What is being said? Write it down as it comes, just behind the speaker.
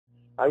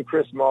I'm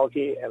Chris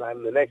Mulkey, and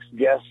I'm the next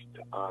guest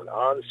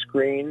on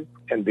Screen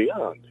and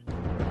Beyond.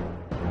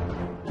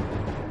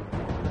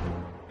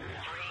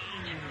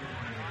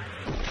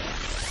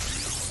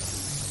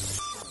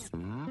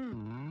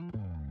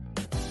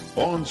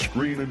 On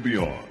Screen and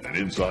Beyond, an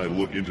inside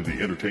look into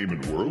the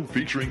entertainment world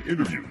featuring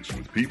interviews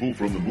with people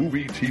from the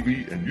movie,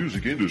 TV, and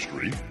music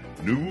industry,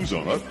 news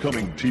on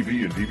upcoming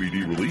TV and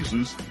DVD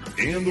releases,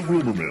 and the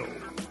rumor mill.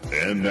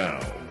 And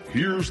now,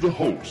 here's the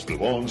host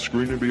of On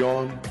Screen and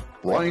Beyond,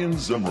 Brian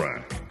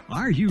Zemrak.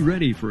 Are you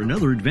ready for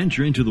another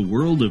adventure into the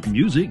world of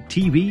music,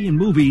 TV, and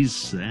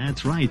movies?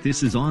 That's right,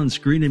 this is On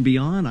Screen and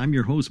Beyond. I'm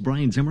your host,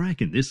 Brian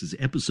Zemrak, and this is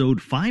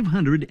episode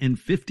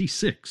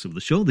 556 of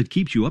the show that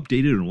keeps you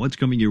updated on what's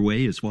coming your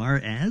way as far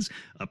as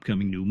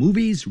upcoming new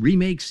movies,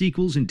 remakes,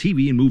 sequels, and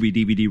TV and movie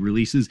DVD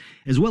releases,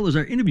 as well as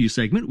our interview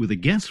segment with a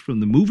guest from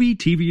the movie,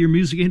 TV, or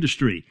music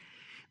industry.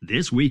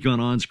 This week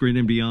on Screen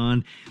and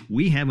Beyond,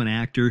 we have an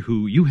actor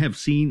who you have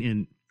seen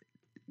in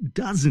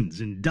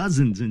dozens and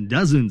dozens and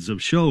dozens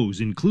of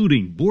shows,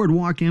 including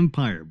Boardwalk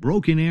Empire,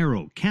 Broken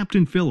Arrow,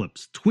 Captain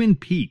Phillips, Twin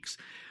Peaks,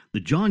 The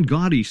John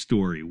Gotti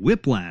Story,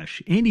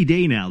 Whiplash, Any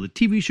Day Now, the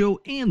TV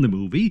show and the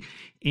movie,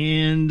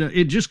 and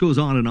it just goes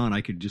on and on.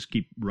 I could just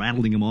keep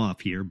rattling them off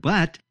here,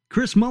 but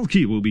Chris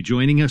Mulkey will be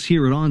joining us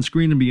here at On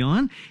Screen and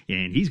Beyond,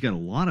 and he's got a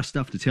lot of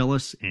stuff to tell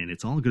us, and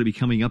it's all going to be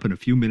coming up in a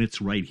few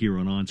minutes right here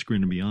on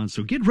Screen and Beyond,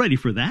 so get ready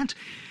for that.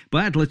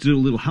 But let's do a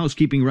little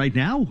housekeeping right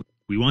now.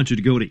 We want you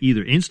to go to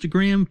either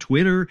Instagram,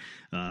 Twitter,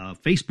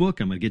 Facebook.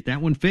 I'm going to get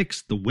that one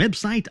fixed. The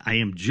website, I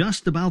am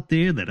just about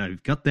there that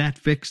I've got that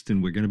fixed,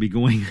 and we're going to be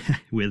going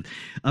with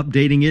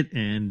updating it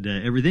and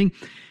everything.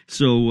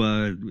 So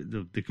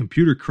the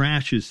computer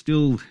crash is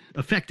still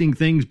affecting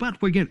things,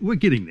 but we're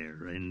getting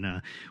there,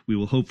 and we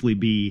will hopefully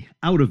be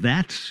out of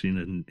that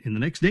in the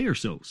next day or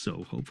so.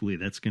 So hopefully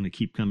that's going to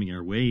keep coming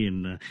our way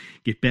and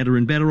get better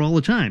and better all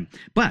the time.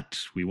 But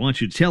we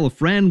want you to tell a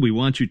friend. We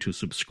want you to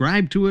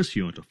subscribe to us.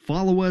 You want to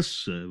follow us.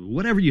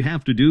 Whatever you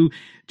have to do,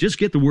 just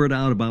get the word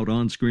out about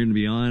On Screen and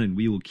Beyond, and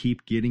we will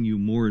keep getting you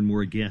more and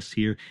more guests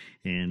here.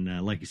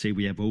 And like I say,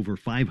 we have over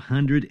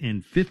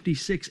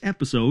 556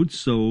 episodes,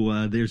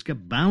 so there's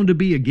bound to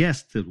be a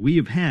guest that we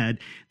have had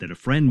that a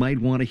friend might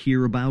want to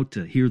hear about,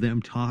 to hear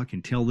them talk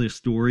and tell their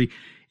story.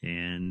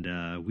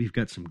 And we've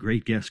got some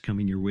great guests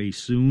coming your way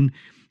soon.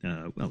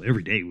 Well,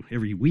 every day,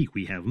 every week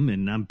we have them,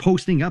 and I'm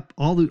posting up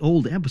all the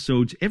old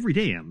episodes every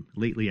day.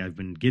 Lately I've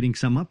been getting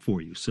some up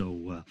for you,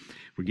 so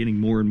we're getting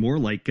more and more.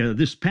 Like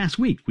this past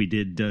week, we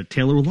did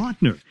Taylor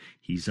Lautner.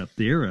 He's up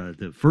there,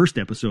 the first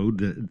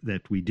episode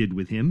that we did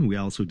with him. We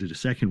also did a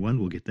second one.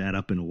 We'll get that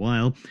up in a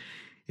while.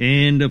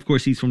 And, of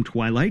course, he's from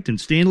Twilight. And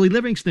Stanley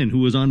Livingston, who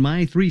was on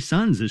My Three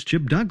Sons as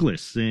Chip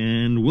Douglas.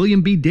 And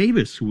William B.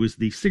 Davis, who was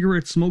the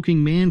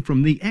cigarette-smoking man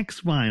from The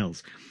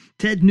X-Files.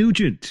 Ted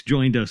Nugent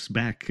joined us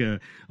back a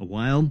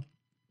while,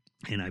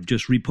 and I've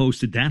just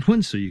reposted that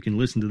one, so you can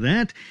listen to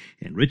that.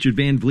 And Richard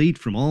Van Vliet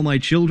from All My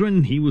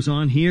Children, he was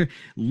on here. A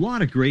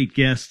lot of great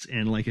guests,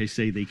 and like I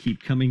say, they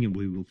keep coming, and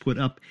we will put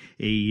up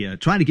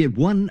try to get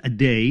one a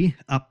day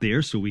up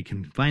there so we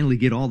can finally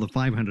get all the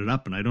 500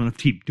 up, and I don't have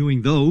to keep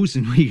doing those,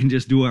 and we can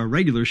just do our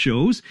regular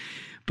shows.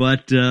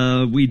 But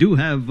we do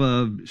have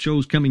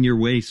shows coming your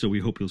way, so we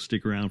hope you'll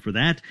stick around for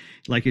that.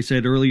 Like I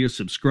said earlier,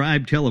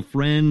 subscribe, tell a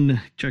friend,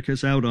 check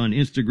us out on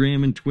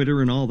Instagram and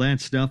Twitter and all that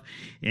stuff.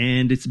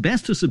 And it's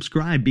best to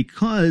subscribe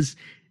because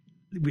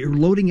we're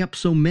loading up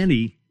so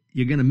many,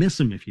 you're going to miss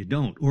them if you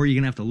don't, or you're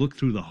going to have to look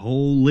through the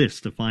whole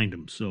list to find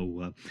them.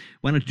 So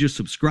why don't you just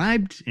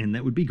subscribe, and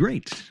that would be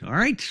great. All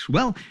right,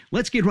 well,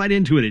 let's get right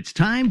into it. It's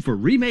time for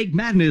Remake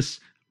Madness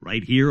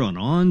right here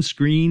on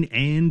Screen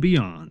and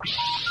Beyond.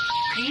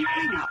 Please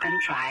hang up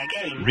and try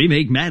again.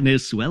 Remake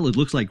Madness. Well, it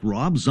looks like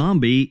Rob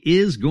Zombie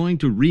is going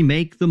to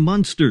remake The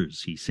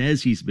Munsters. He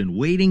says he's been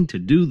waiting to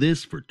do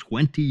this for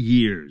 20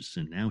 years,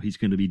 and now he's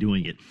going to be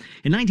doing it.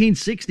 In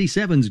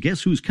 1967's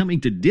Guess Who's Coming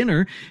to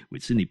Dinner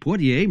with Sidney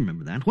Poitier,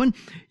 remember that one?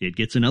 It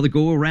gets another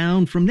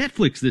go-around from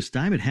Netflix this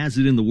time. It has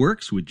it in the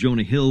works with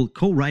Jonah Hill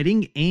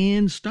co-writing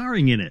and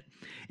starring in it.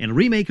 And a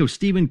remake of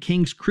Stephen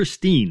King's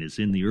Christine is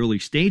in the early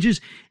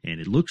stages,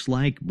 and it looks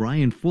like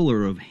Brian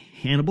Fuller of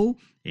Hannibal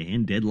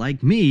and Dead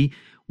Like Me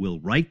will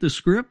write the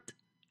script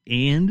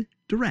and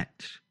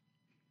direct.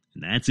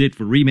 And that's it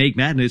for Remake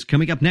Madness.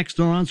 Coming up next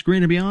on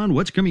Screen and Beyond,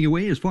 what's coming your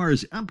way as far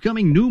as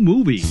upcoming new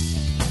movies?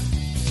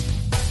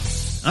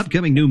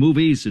 Upcoming new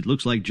movies, it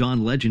looks like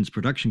John Legend's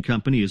production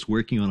company is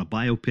working on a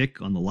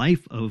biopic on the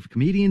life of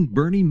comedian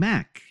Bernie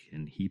Mac,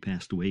 and he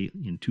passed away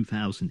in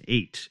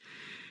 2008.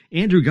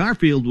 Andrew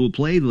Garfield will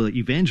play the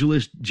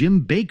evangelist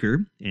Jim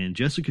Baker, and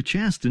Jessica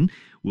Chastain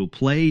will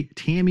play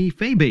Tammy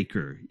Faye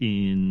Baker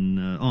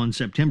on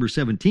September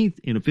 17th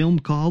in a film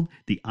called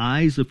The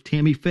Eyes of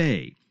Tammy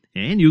Faye.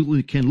 And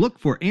you can look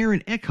for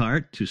Aaron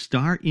Eckhart to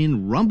star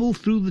in Rumble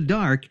Through the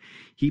Dark.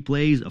 He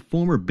plays a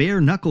former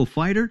bare-knuckle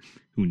fighter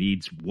who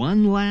needs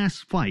one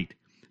last fight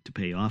to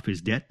pay off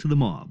his debt to the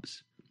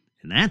mobs.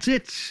 And that's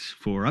it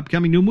for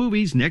upcoming new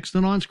movies. Next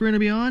on Screen and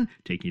Beyond,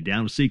 taking you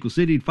down to Sequel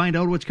City to find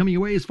out what's coming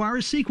your way as far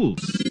as sequels.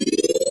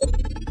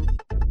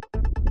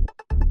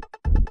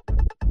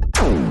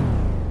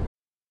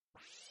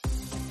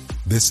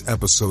 This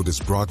episode is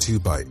brought to you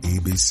by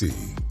ABC.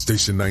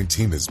 Station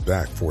 19 is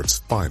back for its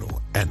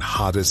final and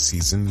hottest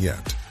season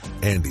yet.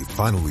 Andy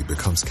finally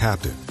becomes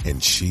captain,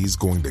 and she's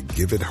going to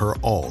give it her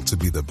all to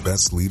be the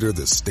best leader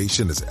the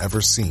station has ever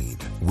seen.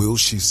 Will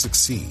she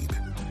succeed?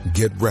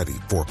 Get ready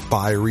for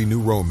fiery new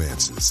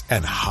romances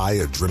and high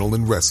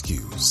adrenaline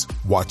rescues.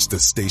 Watch the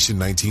Station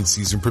 19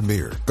 season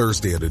premiere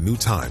Thursday at a new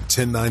time,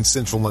 10/9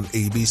 Central on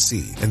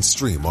ABC, and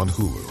stream on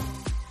Hulu.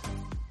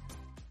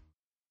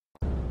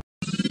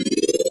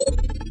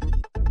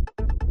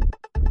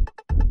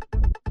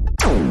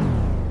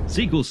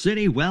 Sequel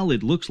City, well,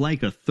 it looks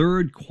like a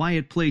third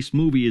Quiet Place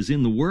movie is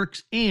in the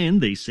works, and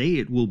they say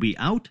it will be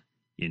out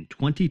in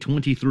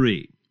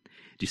 2023.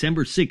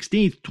 December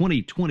 16th,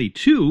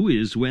 2022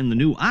 is when the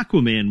new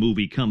Aquaman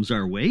movie comes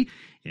our way,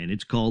 and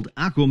it's called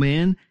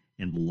Aquaman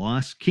and the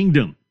Lost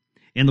Kingdom.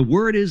 And the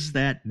word is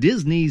that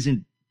Disney's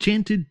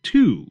Enchanted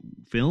 2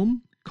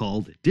 film,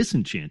 called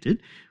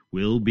Disenchanted,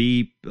 will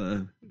be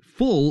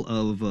full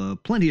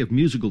of plenty of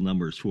musical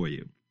numbers for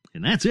you.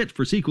 And that's it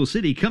for Sequel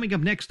City. Coming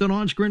up next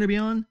on Screen and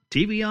Beyond,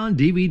 TV on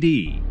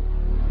DVD.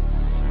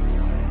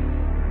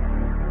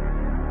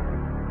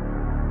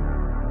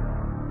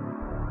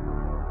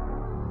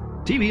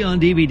 TV on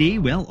DVD,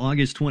 well,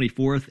 August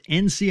 24th,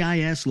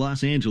 NCIS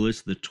Los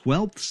Angeles, the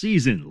 12th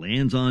season,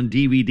 lands on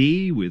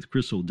DVD with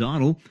Chris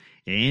O'Donnell.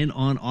 And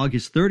on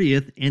August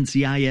 30th,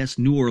 NCIS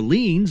New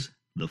Orleans,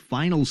 the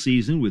final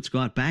season with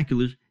Scott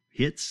Bakula,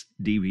 hits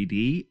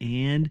DVD,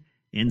 and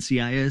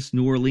NCIS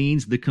New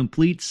Orleans, the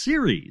complete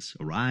series,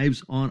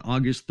 arrives on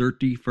August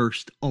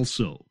 31st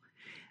also.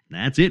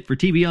 That's it for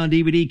TV on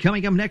DVD.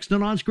 Coming up next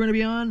on Screen and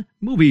Beyond,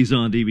 Movies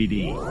on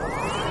DVD.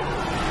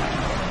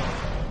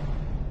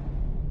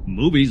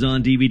 Movies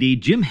on DVD,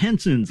 Jim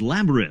Henson's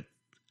Labyrinth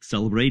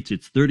celebrates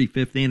its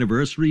 35th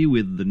anniversary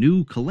with the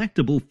new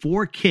collectible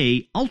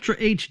 4K Ultra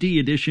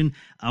HD edition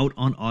out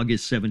on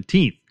August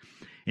 17th.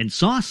 And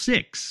Saw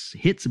 6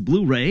 hits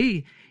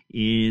Blu-ray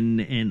in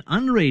an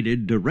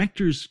unrated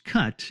director's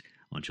cut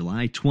on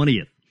July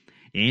 20th.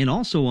 And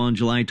also on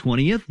July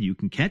 20th, you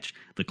can catch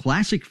the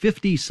classic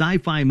 50s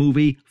sci-fi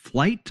movie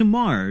Flight to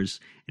Mars,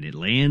 and it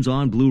lands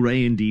on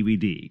Blu-ray and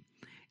DVD.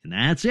 And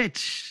that's it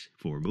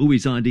for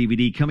Movies on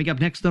DVD. Coming up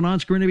next on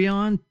Screen and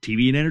Beyond,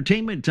 TV and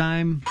Entertainment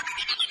Time.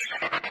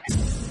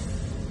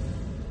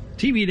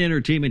 TV and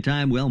Entertainment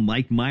Time, well,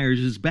 Mike Myers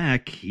is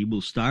back. He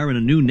will star in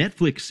a new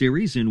Netflix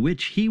series in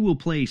which he will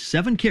play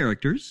 7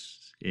 characters.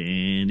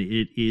 And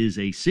it is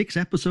a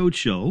 6-episode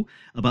show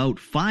about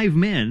 5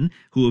 men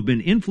who have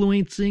been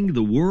influencing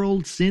the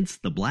world since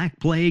the Black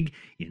Plague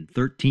in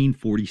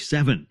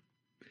 1347.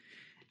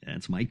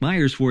 That's Mike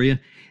Myers for you.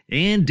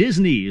 And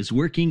Disney is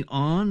working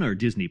on, or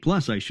Disney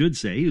Plus, I should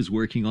say, is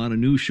working on a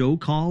new show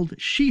called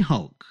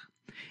She-Hulk.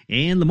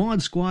 And the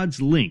Mod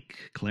Squad's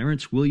Link,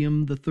 Clarence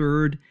William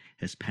III,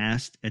 has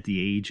passed at the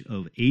age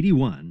of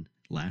 81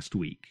 last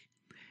week.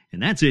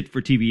 And that's it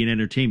for TV and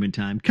Entertainment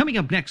Time. Coming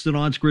up next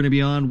on Screen and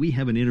Beyond, we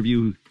have an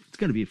interview. It's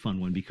going to be a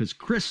fun one because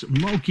Chris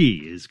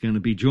Mulkey is going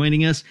to be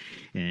joining us.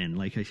 And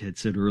like I had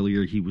said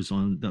earlier, he was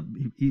on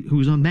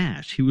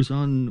MASH. He was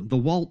on The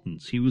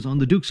Waltons. He was on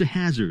The Dukes of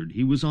Hazzard.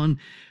 He was on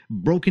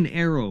Broken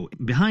Arrow,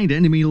 Behind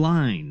Enemy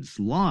Lines,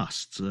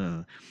 Lost,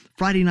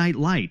 Friday Night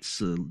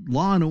Lights,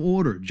 Law and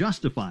Order,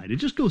 Justified. It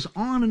just goes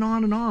on and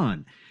on and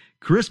on.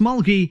 Chris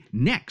Mulkey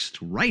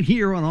next, right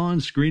here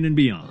on Screen and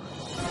Beyond.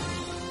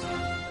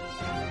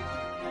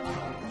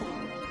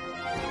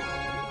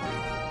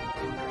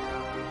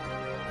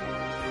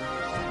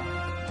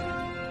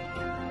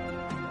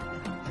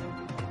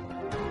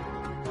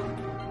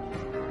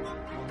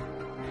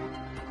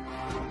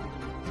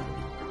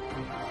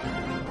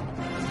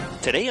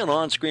 Today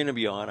on Screen and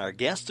Beyond, our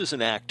guest is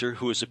an actor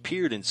who has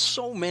appeared in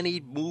so many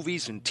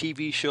movies and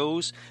TV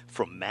shows,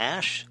 from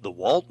MASH, The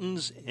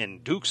Waltons,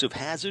 and Dukes of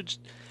Hazzard,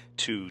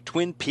 to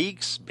Twin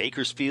Peaks,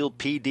 Bakersfield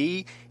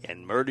PD,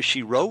 and Murder,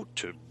 She Wrote,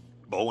 to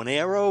Bow and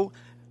Arrow,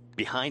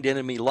 Behind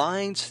Enemy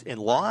Lines, and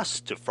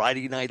Lost, to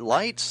Friday Night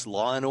Lights,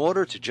 Law and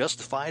Order, to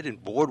Justified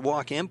and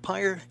Boardwalk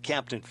Empire,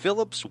 Captain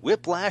Phillips,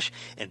 Whiplash,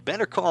 and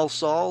Better Call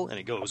Saul, and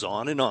it goes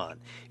on and on.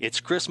 It's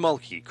Chris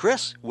Mulkey.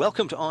 Chris,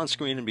 welcome to On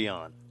Screen and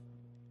Beyond.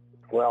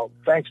 Well,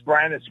 thanks,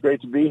 Brian. It's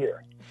great to be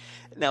here.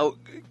 Now,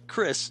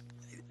 Chris,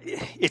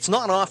 it's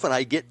not often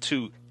I get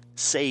to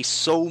say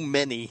so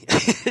many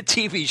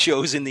TV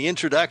shows in the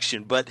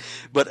introduction, but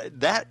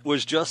that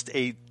was just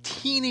a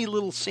teeny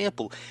little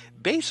sample.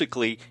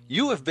 Basically,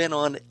 you have been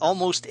on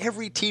almost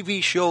every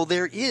TV show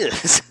there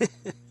is.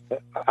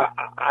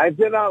 I've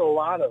been on a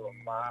lot of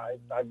them.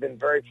 I've been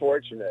very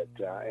fortunate,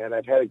 and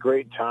I've had a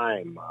great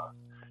time,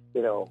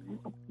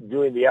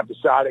 doing the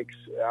episodics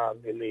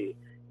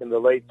in the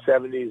late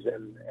 70s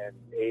and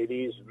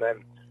 80s,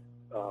 and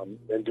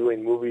then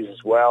doing movies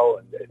as well.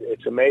 And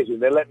it's amazing.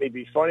 They let me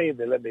be funny.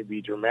 They let me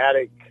be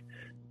dramatic.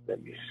 They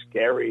let me be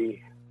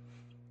scary.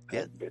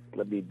 Yeah. They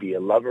let me be a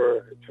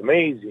lover. It's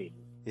amazing.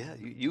 Yeah,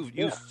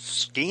 you've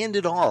scanned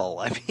it all.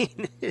 I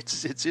mean,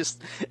 it's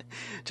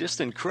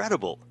just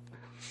incredible.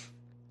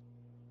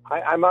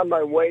 I'm on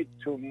my way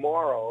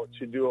tomorrow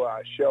to do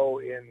a show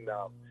in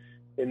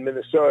in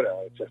Minnesota.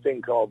 It's a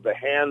thing called The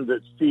Hand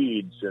That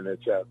Feeds, and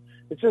it's a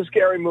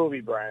scary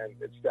movie, Brian.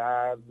 It's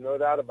no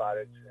doubt about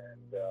it,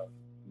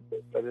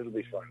 and but it'll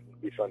be fun.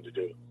 It'll be fun to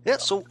do. Yeah.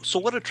 So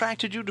what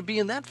attracted you to be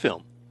in that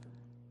film?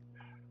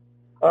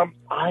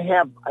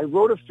 I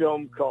wrote a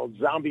film called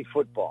Zombie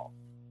Football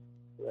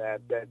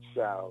that's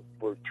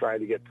we're trying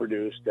to get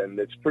produced, and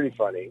it's pretty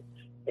funny.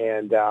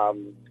 And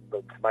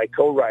my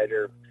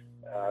co-writer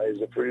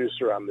is a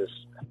producer on this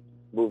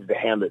movie, The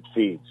Hand That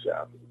Feeds,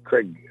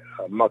 Craig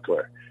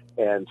Muckler.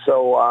 And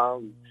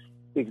so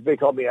they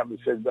called me up and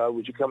said,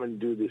 would you come and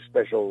do the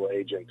special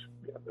agent,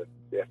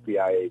 the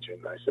FBI agent?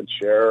 And I said,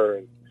 sure.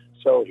 And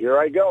so here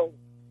I go.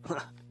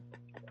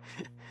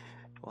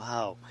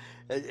 Wow.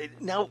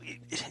 Now,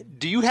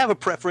 do you have a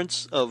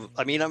preference of,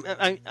 I mean,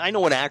 I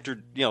know an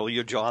actor,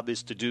 your job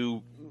is to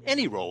do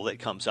any role that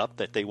comes up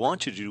that they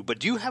want you to do, but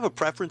do you have a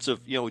preference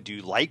of, do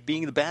you like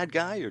being the bad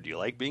guy, or do you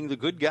like being the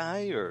good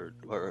guy, or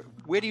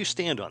where do you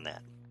stand on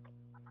that?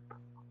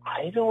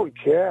 I don't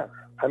care.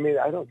 I mean,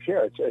 I don't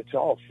care. It's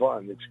all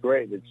fun. It's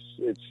great.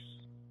 It's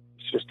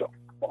just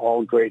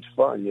all great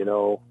fun,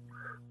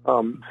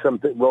 Some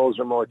roles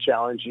are more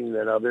challenging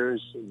than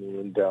others,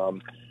 and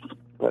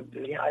but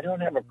yeah, I don't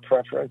have a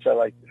preference. I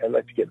like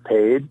to get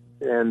paid,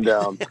 and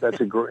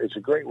it's a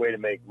great way to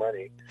make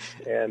money,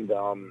 and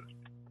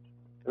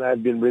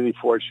I've been really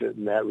fortunate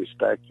in that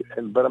respect.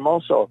 But I'm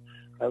also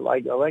I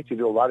like to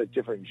do a lot of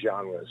different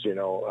genres.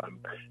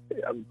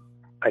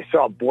 I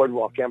saw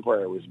Boardwalk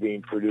Empire was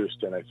being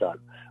produced, and I thought,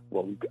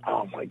 well,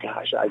 oh my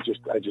gosh, I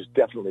just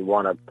definitely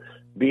want to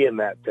be in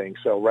that thing.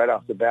 So right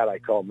off the bat, I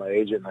called my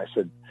agent and I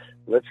said,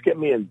 let's get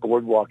me in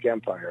Boardwalk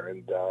Empire.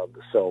 And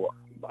so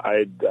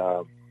I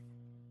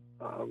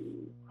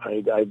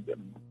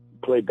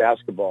played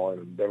basketball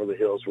in Beverly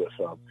Hills with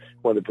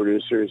one of the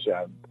producers,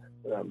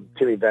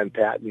 Timmy Van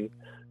Patten,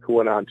 who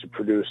went on to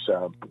produce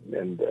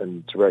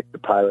and direct the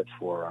pilot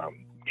for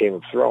Game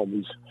of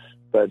Thrones.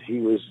 But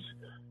he was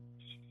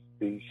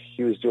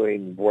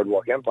doing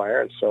Boardwalk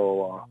Empire, and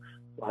so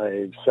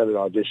I sent an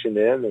audition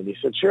in, and he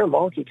said, sure,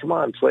 Monkey, come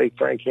on, play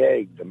Frank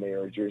Hague, the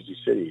mayor of Jersey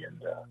City.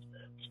 And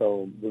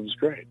so it was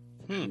great.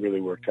 It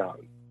really worked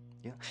out.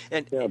 Yeah,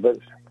 and but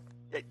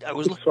I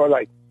was so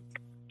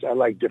I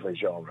like different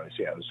genres.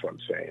 Yeah, that's what I'm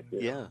saying.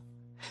 Yeah.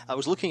 I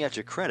was looking at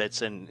your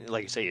credits, and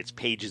like I say, it's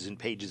pages and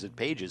pages and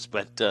pages.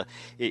 But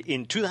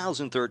in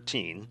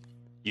 2013,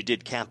 you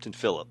did Captain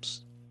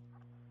Phillips,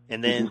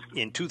 and then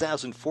in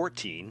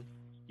 2014,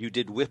 you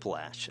did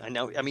Whiplash.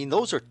 I mean,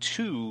 those are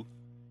two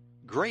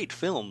great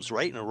films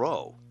right in a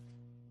row.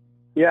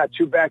 Yeah,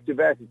 two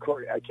back-to-back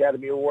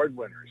Academy Award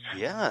winners.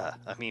 Yeah,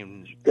 I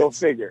mean, go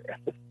figure.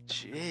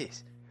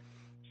 Jeez,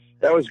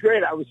 that was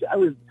great. I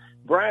was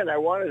Brian. I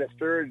wanted a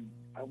third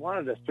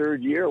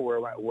year where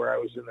I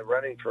was in the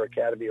running for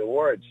Academy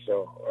Awards.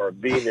 Or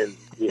being in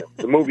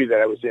the movie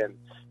that I was in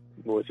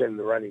was in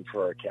the running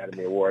for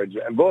Academy Awards,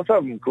 and both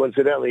of them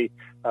coincidentally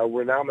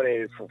were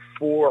nominated for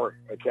 4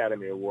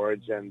 Academy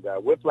Awards, and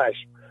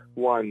Whiplash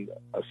won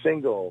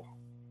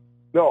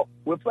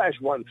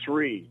Whiplash won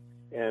 3,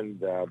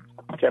 and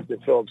Captain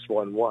Phillips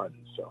won 1.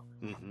 So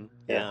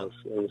yeah,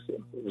 it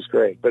was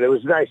great. But it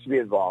was nice to be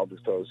involved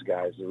with those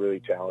guys. They're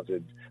really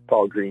talented.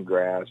 Paul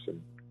Greengrass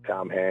and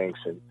Tom Hanks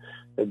and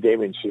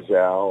Damien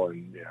Chazelle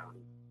and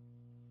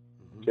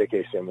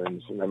J.K.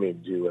 Simmons, and I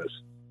mean, the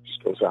list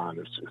just goes on.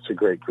 It's a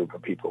great group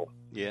of people.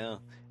 Yeah,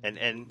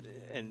 and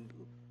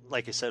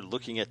like I said,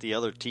 looking at the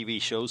other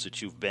TV shows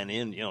that you've been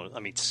in, I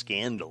mean,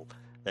 Scandal.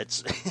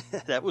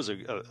 That was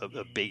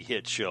a big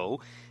hit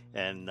show,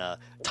 and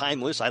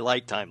Timeless. I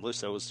like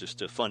Timeless. That was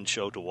just a fun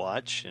show to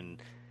watch,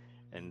 and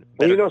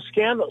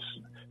Scandal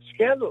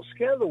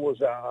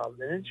was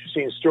an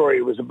interesting story.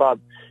 It was about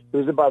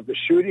the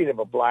shooting of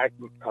a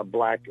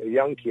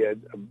young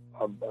kid,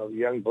 a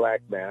young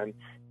black man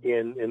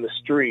in the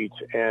street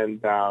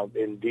and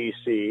in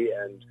D.C.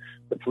 and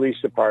the police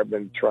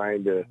department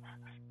trying to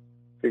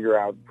figure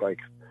out like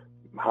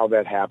how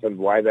that happened,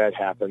 why that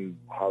happened,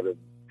 how to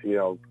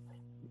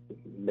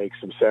make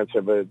some sense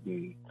of it,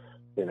 and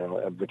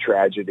of the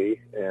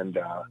tragedy. And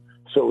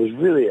so it was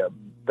really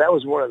that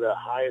was one of the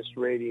highest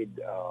rated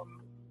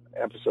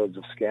episodes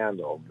of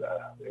Scandal.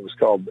 It's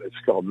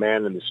called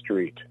Man in the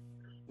Street,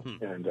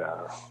 and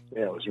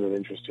it was really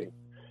interesting.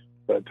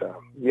 But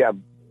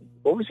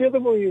what was the other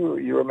one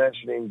you were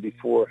mentioning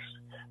before?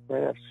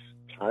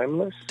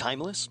 Timeless.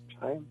 Timeless.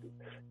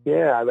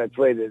 Yeah, I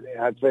played it.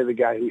 I played the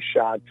guy who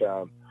shot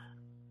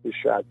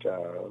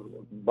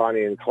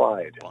Bonnie and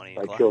Clyde.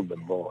 I killed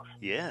them both.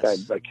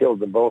 Yes, I killed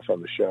them both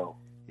on the show.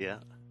 Yeah.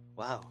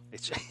 Wow,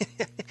 it's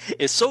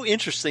so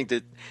interesting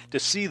to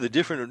see the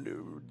different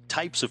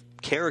types of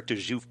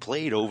characters you've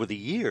played over the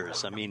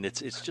years. I mean,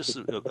 it's just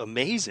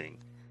amazing.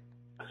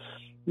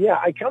 Yeah,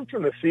 I come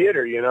from the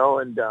theater,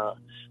 and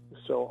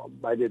so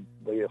I did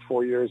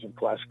 4 years of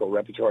classical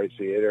repertory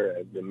theater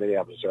at the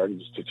Minneapolis Art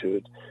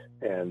Institute,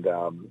 and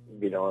and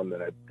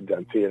then I've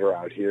done theater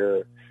out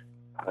here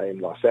in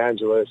Los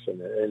Angeles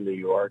and in New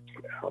York.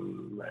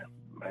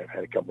 I've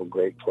had a couple of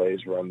great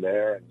plays run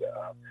there,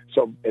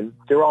 and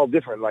they're all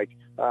different. Like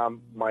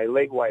my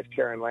late wife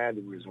Karen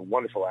Landon was a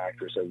wonderful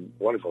actress, a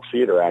wonderful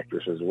theater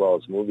actress as well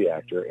as movie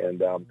actor,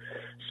 and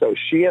so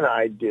she and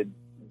I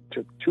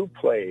took two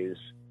plays,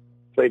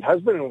 played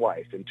husband and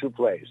wife in two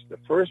plays. The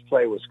first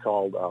play was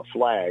called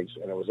Flags,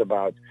 and it was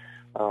about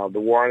the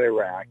war in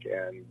Iraq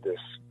and this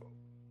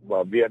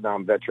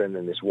Vietnam veteran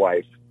and his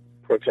wife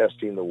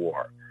protesting the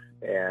war,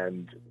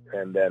 and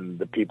then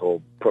the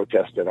people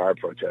protested our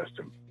protest,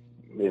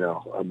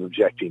 I'm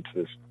objecting to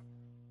this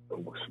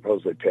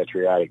supposedly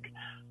patriotic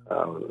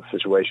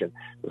situation.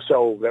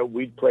 So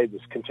we played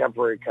this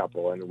contemporary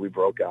couple, and we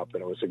broke up,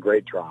 and it was a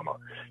great drama.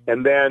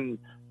 And then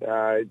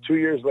 2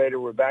 years later,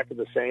 we're back at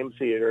the same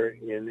theater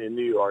in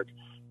New York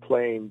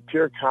playing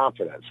Pure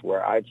Confidence,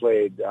 where I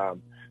played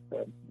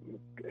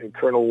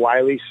Colonel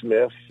Wiley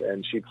Smith,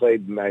 and she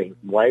played my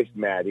wife,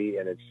 Maddie,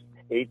 and it's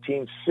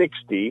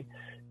 1860,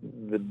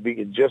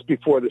 just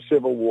before the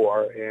Civil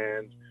War,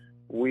 and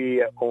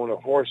we own a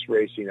horse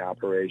racing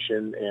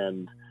operation,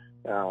 and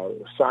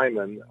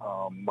Simon,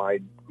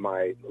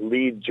 my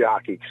lead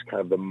jockey,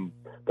 kind of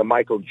the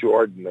Michael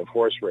Jordan of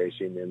horse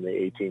racing in the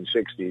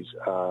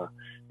 1860s,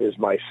 is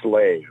my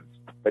slave.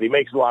 But he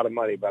makes a lot of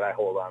money, but I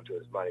hold on to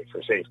his money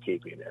for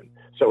safekeeping. And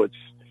so it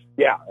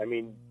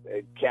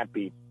can't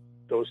be,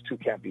 those two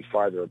can't be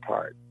farther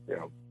apart,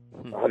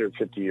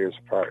 150 years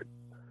apart.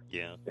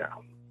 Yeah. Yeah.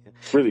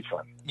 Really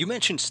fun. You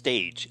mentioned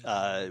stage.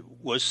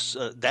 Was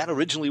that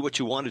originally what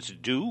you wanted to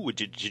do?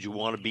 Did you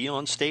want to be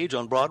on stage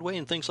on Broadway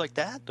and things like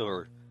that,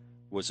 or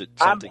was it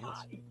something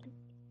else?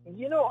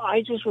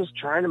 I just was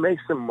trying to make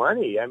some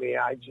money. I mean,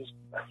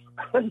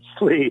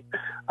 honestly,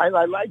 I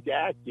liked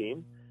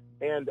acting,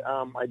 and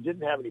I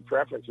didn't have any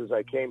preferences.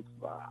 I think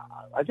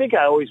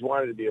I always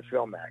wanted to be a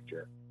film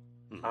actor,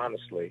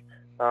 honestly.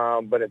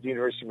 But at the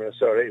University of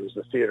Minnesota, it was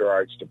the theater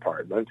arts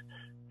department,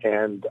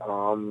 and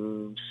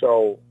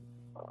so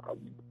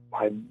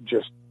I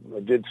just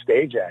did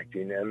stage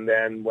acting. And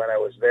then when I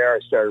was there, I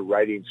started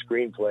writing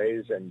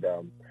screenplays, and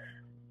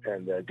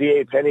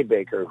D.A.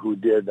 Pennebaker, who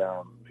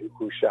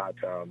shot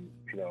the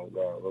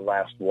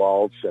Last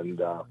Waltz and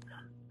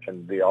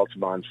the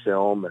Altamont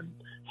film, and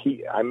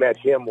I met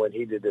him when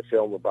he did the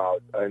film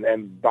about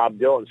and Bob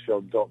Dylan's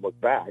film Don't Look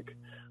Back,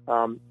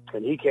 and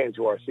he came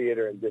to our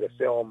theater and did a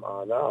film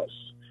on us,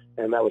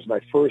 and that was my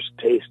first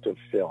taste of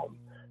film.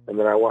 And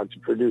then I wanted to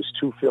produce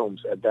two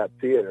films at that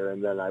theater,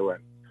 and then I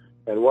went,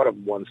 and one of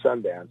them won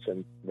Sundance,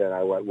 and then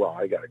I went, well,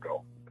 I got to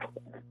go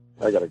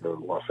to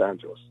Los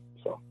Angeles.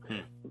 So,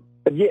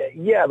 but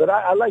but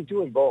I like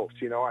doing both.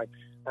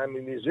 I'm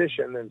a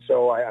musician, and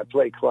so I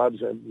play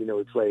clubs, and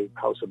we play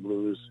House of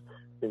Blues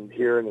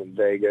here and in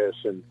Vegas,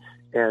 and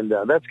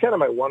that's kind of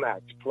my one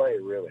act play,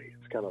 really.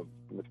 It's kind of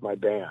with my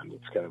band.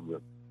 It's kind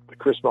of the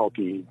Chris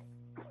Mulkey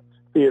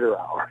theater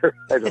hour.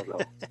 I don't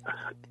know.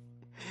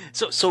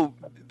 So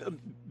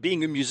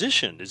being a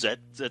musician, is that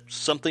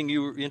something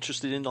you were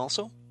interested in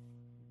also?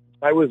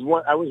 I was a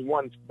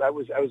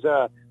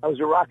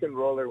rock and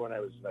roller when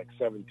I was like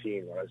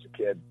 17 when I was a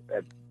kid,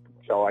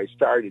 so I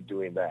started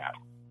doing that,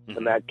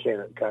 and that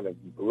kind of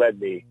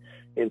led me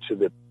into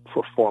the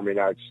performing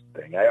arts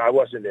thing. I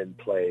wasn't in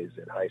plays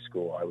in high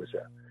school. I was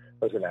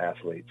an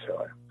athlete,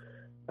 so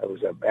I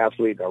was an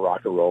athlete and a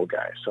rock and roll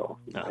guy. So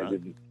I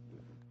didn't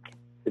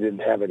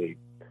have any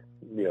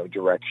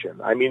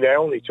direction. I mean, I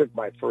only took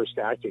my first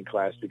acting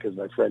class because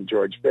my friend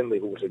George Finley,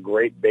 who was a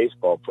great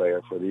baseball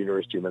player for the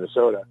University of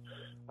Minnesota,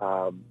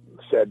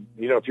 said,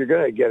 if you're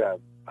going to get a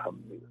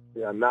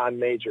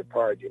non-major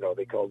part,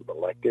 they call them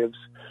electives,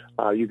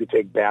 you could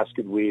take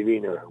basket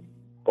weaving or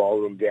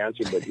ballroom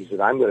dancing, but he said,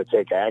 I'm going to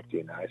take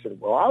acting. And I said,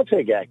 well, I'll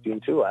take acting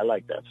too. I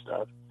like that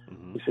stuff.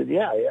 He said,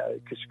 yeah,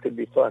 it could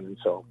be fun. And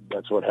so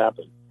that's what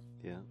happened.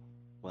 Yeah.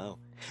 Wow.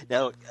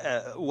 Now,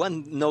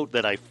 one note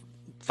that I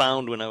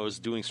found when I was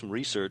doing some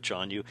research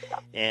on you,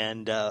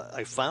 and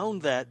I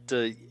found that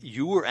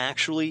you were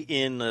actually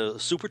in a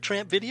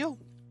Supertramp video.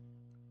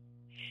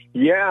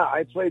 Yeah,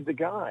 I played the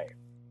guy.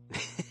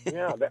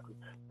 Yeah,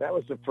 that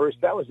was the first.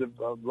 That was a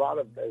lot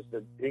of, as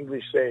the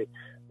English say,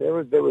 there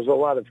was a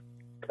lot of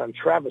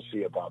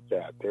controversy about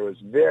that. It was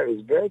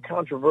very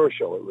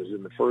controversial. It was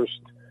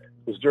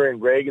it was during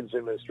Reagan's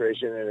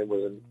administration, and it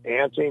was an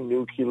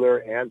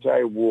anti-nuclear,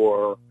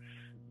 anti-war,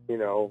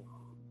 the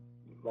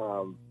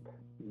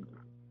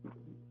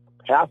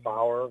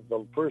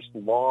first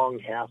long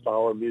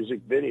half-hour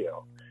music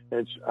video.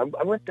 And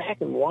I went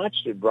back and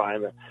watched it,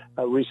 Brian,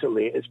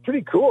 recently. It's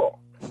pretty cool.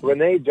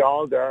 Renee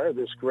Dahlgar,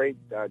 this great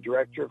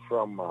director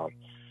from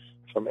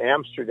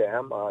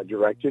Amsterdam,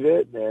 directed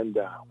it, and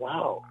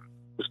wow,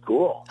 it was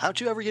cool. How'd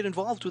you ever get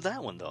involved with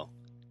that one, though?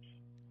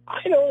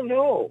 I don't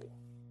know.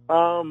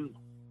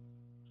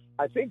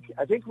 I think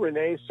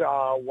Renee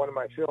saw one of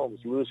my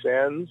films, Loose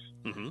Ends,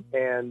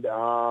 and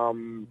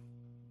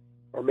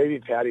or maybe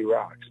Patty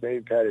Rocks.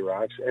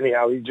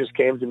 Anyhow, he just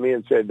came to me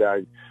and said,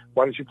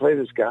 why don't you play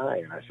this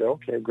guy? And I said,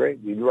 okay, great.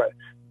 You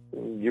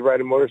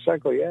ride a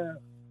motorcycle? Yeah.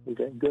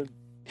 Okay, good.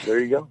 There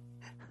you go.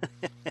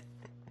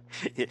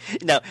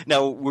 Now,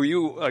 are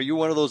you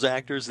one of those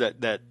actors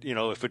that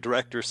if a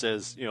director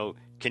says,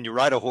 can you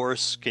ride a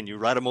horse? Can you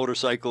ride a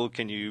motorcycle?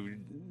 Can you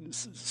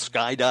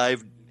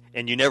skydive?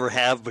 And you never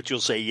have, but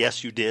you'll say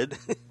yes, you did.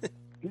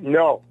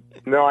 No,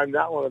 I'm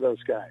not one of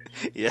those guys.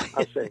 Yeah,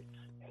 I'll say,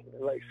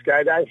 like,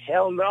 skydive?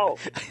 Hell no.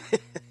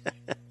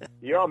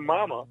 Your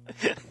mama.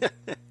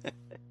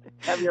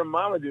 Have your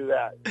mama do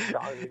that.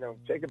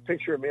 Take a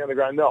picture of me on the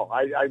ground. No,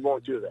 I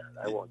won't do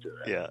that. I won't do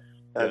that.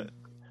 Yeah.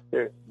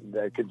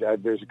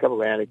 There's a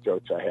couple of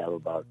anecdotes I have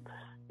about,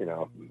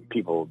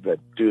 people that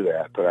do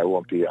that, but I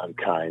won't be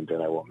unkind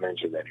and I won't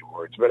mention any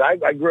words. But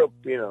I grew up,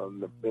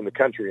 in the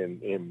country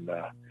in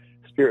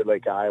Spirit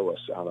Lake, Iowa,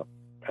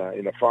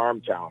 in a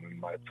farm town, and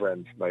my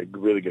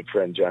really good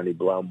friend Johnny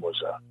Blum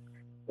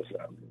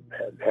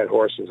had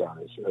horses on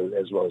his,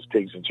 as well as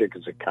pigs and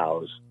chickens and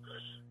cows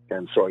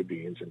and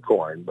soybeans and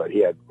corn, but he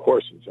had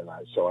horses, and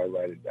I started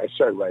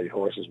riding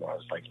horses when I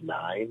was like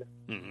 9,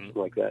 something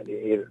like that.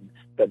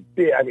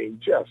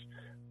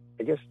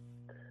 I guess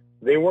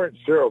they weren't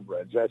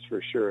thoroughbreds, that's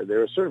for sure. They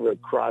were sort of a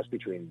cross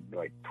between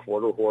like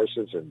quarter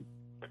horses and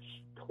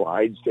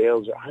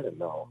Clydesdales. I don't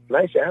know.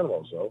 Nice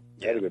animals though.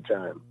 Yeah. Had a good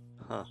time.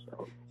 Huh.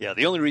 So. Yeah,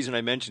 the only reason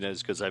I mention it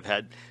is because I've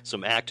had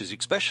some actors,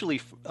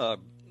 especially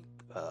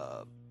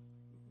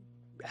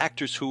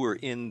actors who were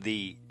in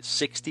the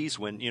 60s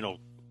when,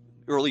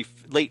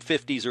 late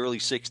 50s, early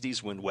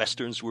 60s when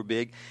Westerns were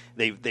big.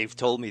 They've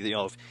told me,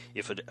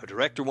 if a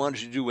director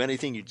wanted you to do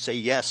anything, you'd say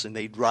yes, and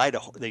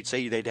they'd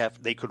say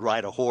they could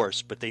ride a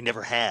horse, but they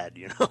never had,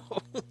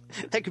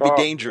 That could be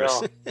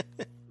dangerous.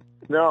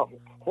 No.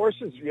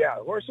 Horses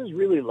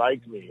really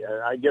like me.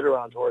 I get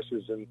around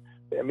horses, and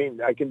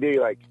I can be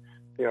like,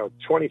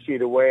 20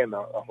 feet away, and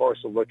a horse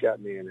will look at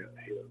me, and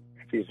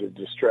if he's in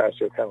distress,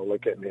 he'll kind of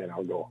look at me, and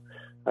I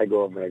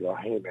go over and I go,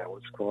 hey man,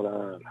 what's going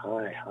on?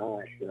 Hi.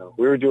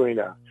 We were doing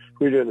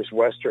this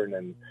Western,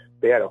 and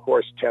they had a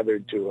horse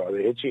tethered to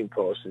the hitching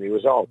post, and he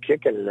was all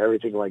kicking and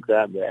everything like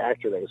that. And the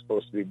actor that was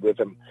supposed to be with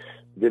him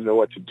didn't know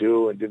what to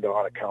do and didn't know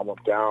how to calm him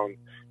down.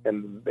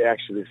 And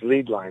actually, this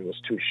lead line was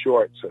too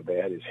short, so they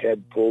had his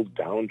head pulled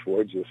down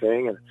towards the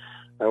thing. And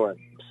I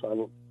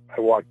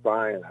walked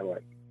by, and I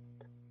went.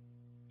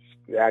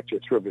 The actor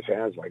threw up his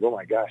hands like, "Oh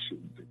my gosh, do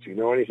you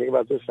know anything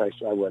about this?" I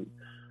went,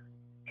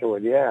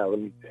 "Yeah, let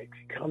me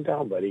calm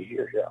down, buddy.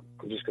 Here,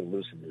 I'm just going to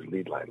loosen his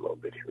lead line a little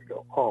bit. Here we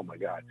go. Oh my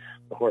God."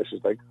 The horse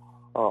is like,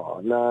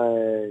 "Oh,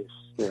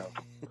 nice."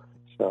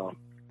 So,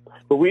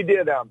 but we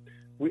did,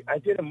 I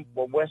did a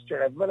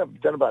Western.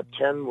 I've done about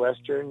 10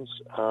 Westerns.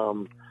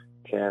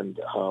 And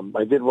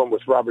I did one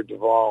with Robert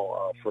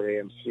Duvall for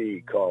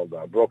AMC called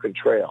Broken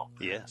Trail.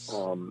 Yes.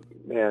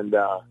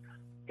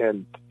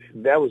 And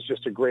that was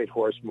just a great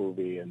horse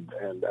movie. And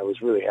I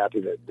was really happy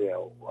that,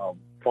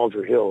 Paul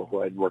Verhill,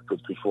 who I'd worked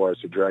with before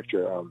as a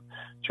director,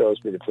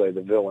 chose me to play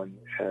the villain.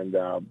 And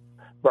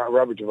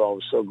Robert Duvall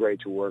was so great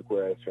to work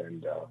with,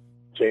 and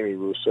Jamie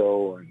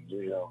Russo, and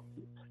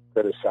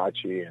Greta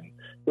Sachi, and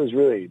it was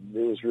really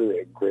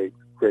a great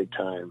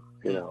time,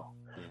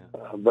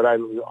 But I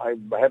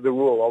have the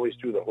rule: always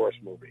do the horse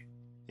movie.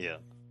 Yeah.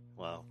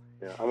 Wow.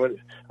 Yeah, I'm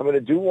gonna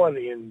do one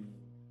in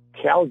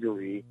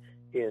Calgary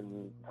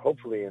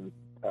hopefully in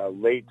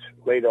late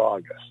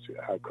August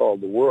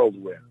called The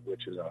Whirlwind,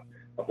 which is a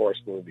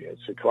horse movie.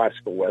 It's a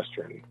classical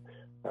Western.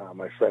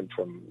 My friend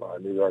from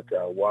New York,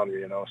 Juan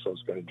Reynoso,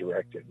 is going to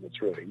direct it.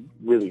 It's really,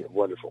 really a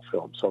wonderful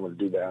film. So I'm going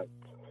to do that.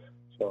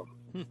 So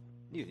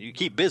you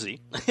keep busy.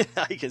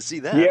 I can see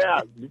that.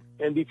 Yeah,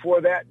 and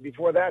before that,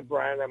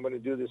 Brian, I'm going to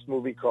do this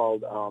movie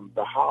called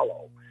The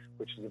Hollow,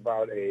 which is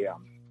about a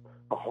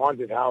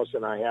haunted house,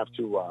 and I have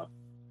to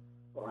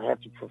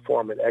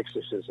perform an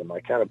exorcism.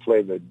 I kind of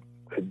play the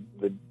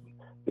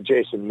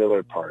Jason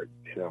Miller part.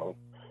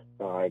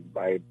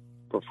 I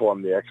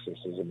perform the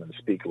exorcism and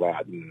speak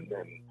Latin,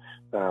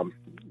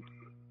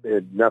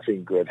 and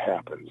nothing good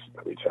happens,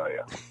 let me tell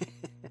you.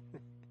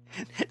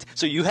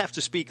 So you have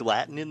to speak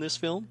Latin in this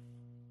film?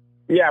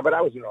 Yeah, but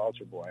I was an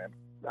altar boy. I'm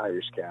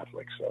Irish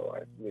Catholic, so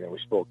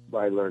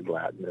I learned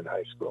Latin in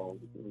high school.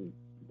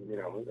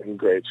 In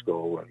grade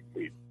school, and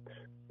we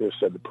just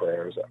said the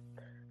prayers.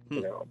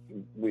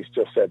 We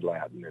still said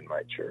Latin in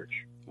my church.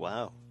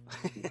 Wow.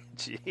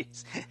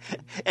 Jeez.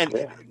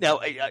 And now,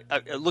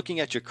 looking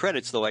at your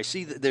credits, though, I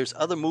see that there's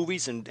other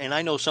movies, and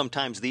I know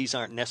sometimes these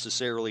aren't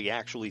necessarily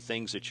actually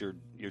things that you're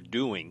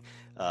doing,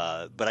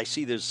 but I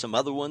see there's some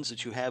other ones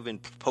that you have in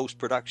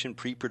post-production,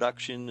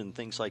 pre-production, and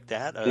things like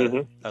that.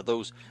 Are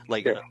those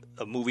like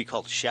a movie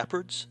called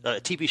Shepherds, a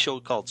TV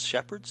show called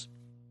Shepherds?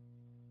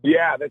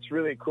 Yeah, that's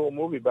really a cool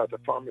movie about the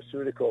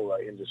pharmaceutical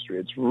industry.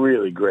 It's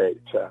really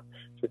great. It's a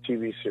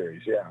TV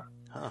series, yeah.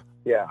 Huh.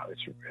 Yeah,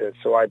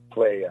 so I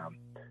play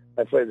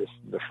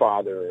the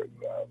father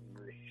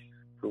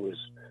who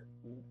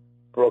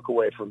broke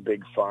away from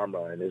Big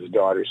Pharma, and his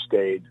daughter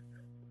stayed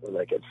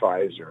like at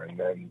Pfizer, and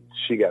then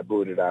she got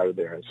booted out of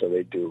there, and so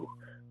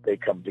they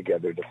come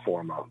together to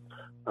form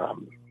a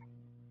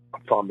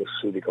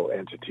pharmaceutical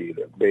entity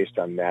that based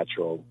on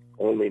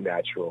only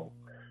natural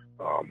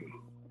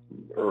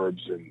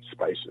herbs and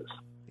spices.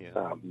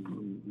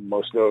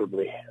 most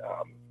notably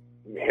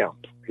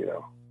hemp.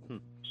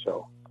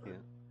 So.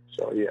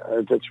 So,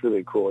 that's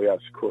really cool. Yeah,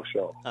 it's a cool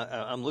show.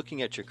 I'm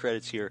looking at your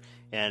credits here,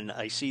 and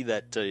I see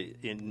that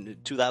in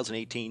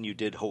 2018 you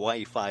did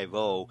Hawaii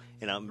Five-0,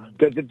 and I'm...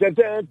 Well,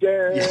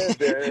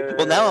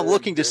 now I'm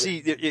looking to see,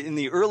 in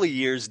the early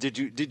years, did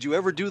you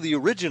ever do the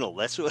original?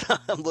 That's what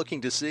I'm looking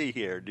to see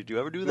here. Did you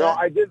ever do that?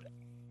 I did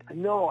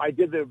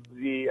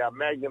the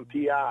Magnum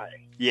PI.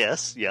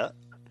 Yes, yeah.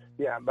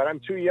 Yeah, but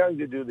I'm too young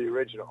to do the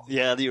original.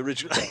 Yeah, the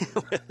original.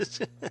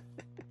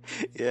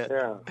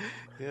 Yeah.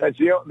 But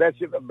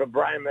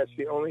Brian, that's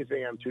the only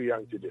thing I'm too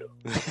young to do.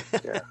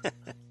 Yeah.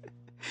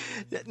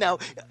 Now,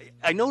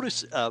 I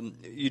noticed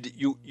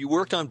you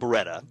worked on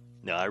Beretta.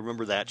 Now, I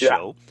remember that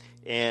show,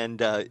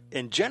 and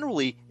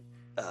generally,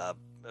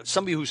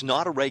 somebody who's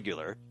not a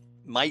regular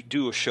might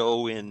do a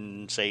show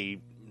in, say,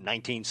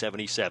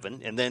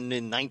 1977, and then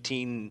in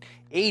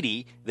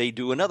 1980 they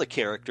do another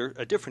character,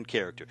 a different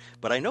character.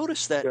 But I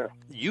noticed that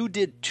you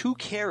did two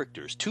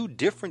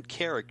different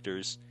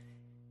characters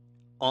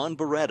on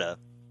Beretta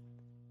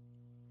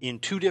in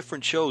two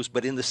different shows,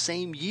 but in the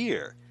same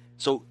year.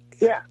 So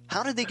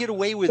how did they get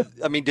away with,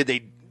 I mean, did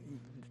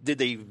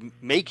they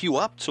make you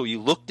up so you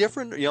look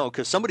different?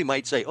 Because somebody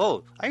might say,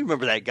 oh, I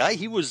remember that guy.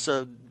 He was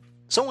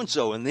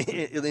so-and-so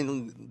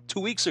in 2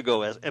 weeks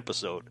ago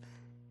episode.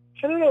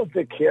 I don't know if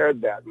they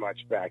cared that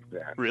much back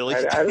then. Really?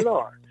 I don't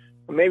know.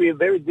 Maybe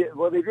they did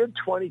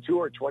 22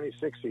 or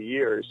 26 a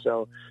year.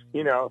 So,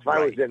 if I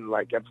was in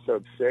like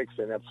episode 6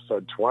 and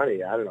episode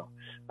 20, I don't know.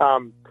 I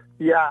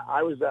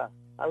was a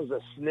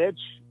snitch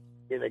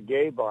in a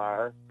gay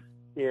bar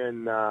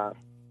in the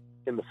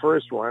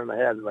first one. I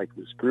had like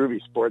this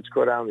groovy sports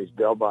coat on, these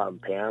bell-bottom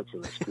pants,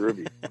 and this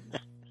groovy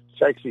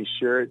sexy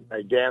shirt.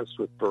 I danced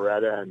with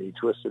Beretta, and he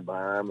twisted my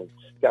arm and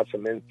got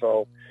some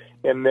info.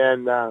 And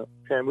then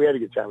and we had a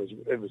good time.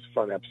 It was a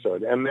fun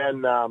episode. And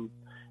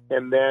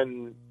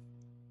then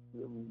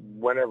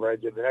whenever I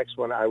did the next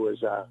one, I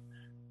was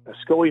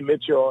Scully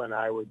Mitchell, and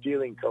I were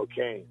dealing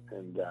cocaine,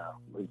 and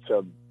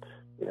so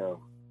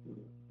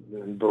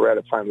and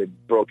Beretta finally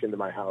broke into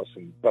my house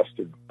and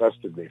busted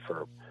me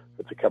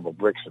with a couple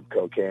bricks of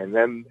cocaine. And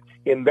then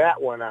in that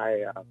one,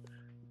 I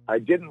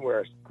didn't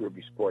wear a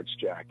groovy sports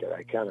jacket.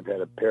 I kind of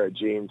had a pair of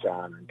jeans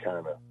on and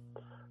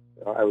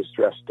I was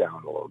dressed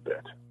down a little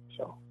bit.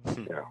 So,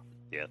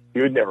 yeah,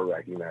 you would never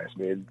recognize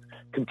me. It's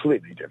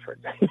completely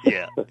different.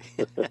 Yeah.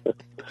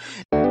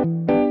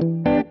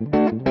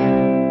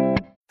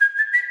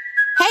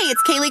 Hey,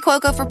 it's Kaylee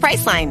Cuoco for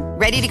Priceline.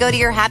 Ready to go to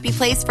your happy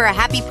place for a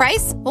happy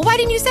price? Well, why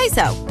didn't you say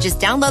so? Just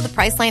download the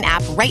Priceline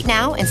app right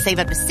now and save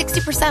up to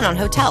 60% on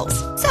hotels.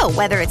 So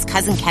whether it's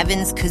Cousin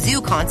Kevin's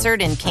Kazoo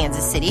Concert in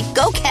Kansas City,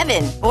 go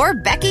Kevin, or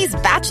Becky's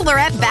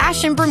Bachelorette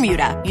Bash in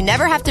Bermuda, you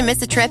never have to miss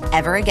a trip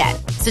ever again.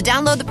 So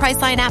download the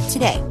Priceline app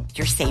today.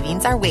 Your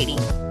savings are waiting.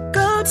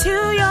 Go to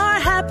your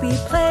happy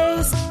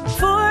place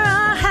for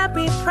a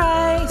happy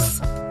price.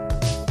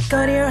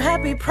 Go to your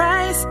happy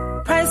price,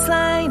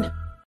 Priceline.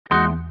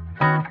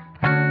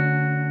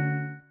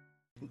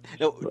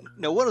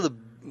 Now, one of the,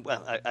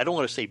 I don't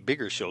want to say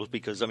bigger shows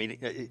because I mean,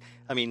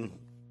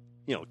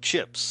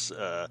 Chips,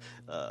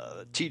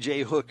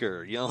 T.J.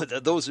 Hooker,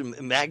 those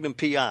Magnum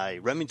P.I.,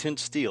 Remington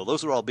Steele,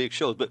 those are all big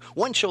shows. But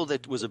one show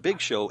that was a big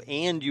show,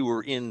 and you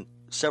were in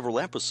several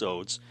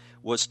episodes,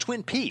 was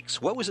Twin Peaks.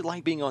 What was it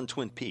like being on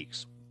Twin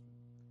Peaks?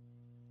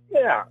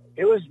 Yeah,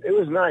 it was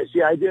nice.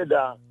 Yeah, I did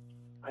a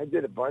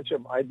bunch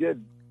of. I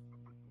did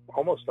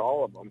almost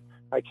all of them.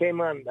 I came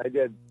on. I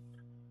did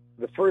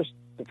the first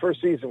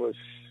season was.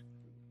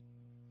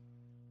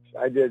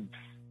 I did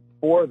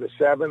 4 of the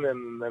 7,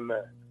 and then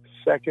the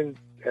second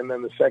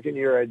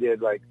year I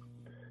did I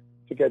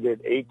think I did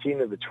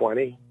 18 of the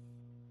 20.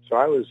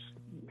 So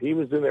he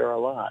was in there a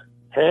lot.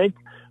 Hank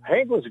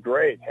was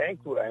great.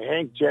 Hank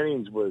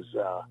Jennings was.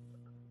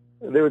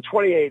 There were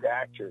 28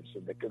 actors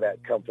in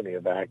that company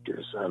of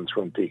actors on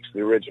Twin Peaks,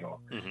 the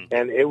original,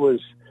 and it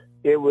was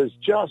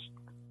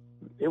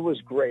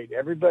great.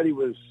 Everybody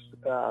was,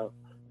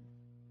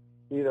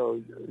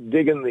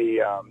 digging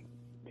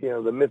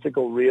the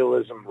mythical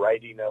realism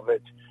writing of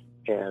it,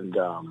 and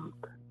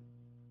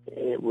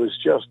it was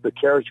just the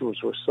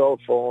characters were so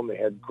full, and they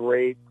had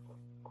great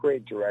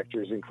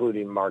directors,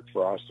 including Mark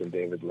Frost and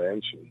David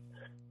Lynch,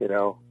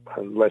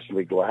 and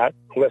Leslie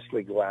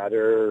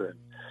Glatter,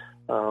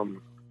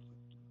 and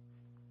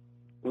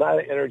a lot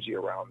of energy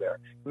around there.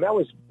 And that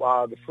was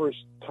the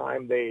first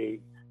time they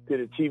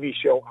did a TV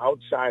show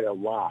outside a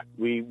lot.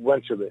 We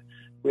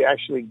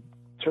actually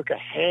took a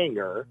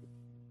hangar.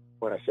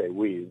 When I say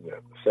we,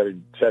 the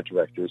set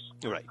directors,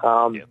 right.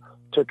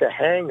 Took a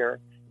hangar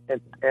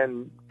and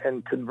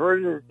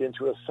converted it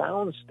into a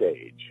sound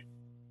stage.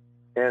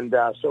 And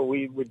so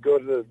we would go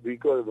to the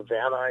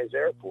Van Nuys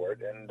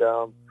Airport and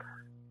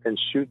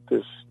shoot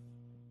this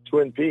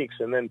Twin Peaks,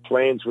 and then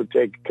planes would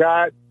take a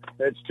cut.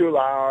 It's too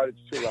loud.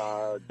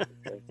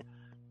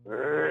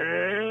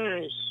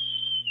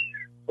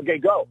 Okay,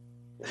 go.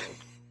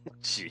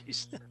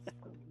 Jeez.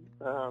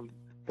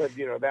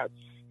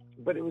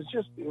 But it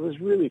was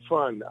really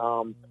fun.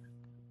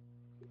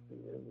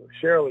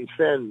 Sherilyn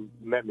Fenn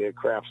met me at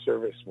craft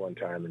service one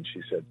time, and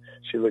she said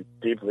she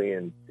looked deeply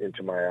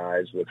into my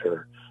eyes with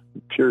her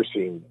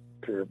piercing,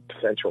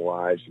 sensual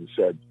eyes, and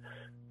said,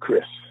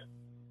 "Chris,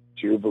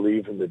 do you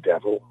believe in the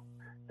devil?"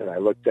 And I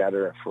looked at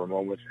her for a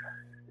moment,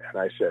 and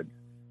I said,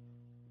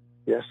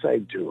 "Yes, I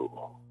do.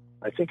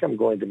 I think I'm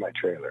going to my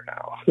trailer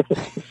now."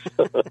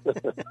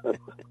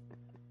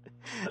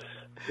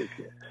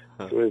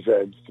 It was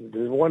a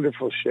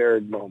wonderful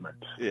shared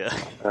moment. Yeah.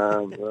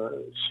 I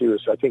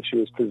think she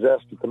was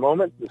possessed at the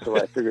moment, so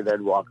I figured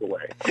I'd walk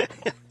away.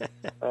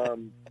 I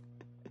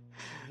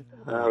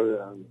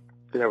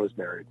was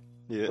married.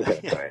 Yeah.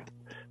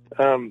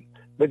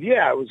 But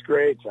yeah, it was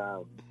great.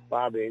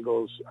 Bob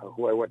Ingalls,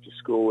 who I went to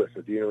school with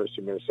at the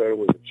University of Minnesota,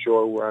 was a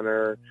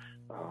showrunner.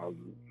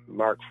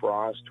 Mark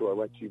Frost, who I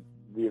went to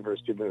the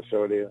University of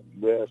Minnesota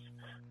with,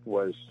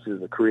 was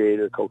the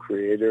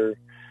co-creator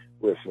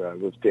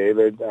with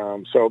David.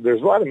 So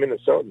there's a lot of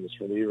Minnesotans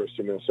from the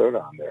University of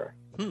Minnesota on there.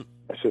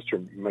 My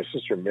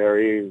sister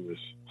Mary was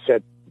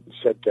set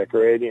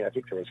decorating. I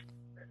think there was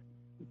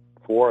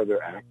 4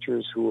 other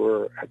actors who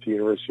were at the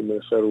University of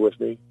Minnesota with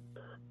me.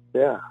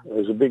 Yeah, it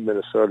was a big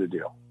Minnesota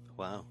deal.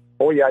 Wow.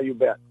 Oh yeah, you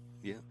bet.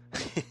 Yeah.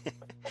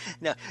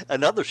 Now,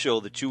 another show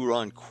that you were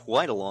on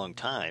quite a long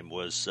time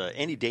was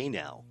Any Day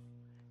Now.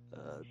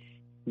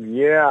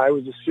 Yeah, I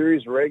was a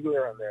series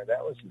regular on there.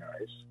 That was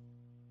nice.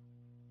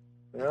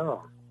 Yeah.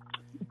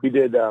 We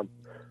did,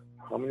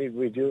 how many did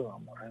we do?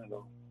 I don't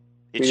know.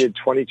 We did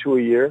 22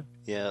 a year.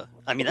 Yeah.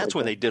 I mean, that's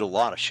when they did a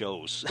lot of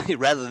shows,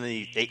 rather than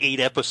the 8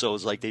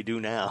 episodes like they do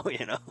now,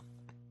 you know?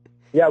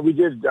 Yeah, we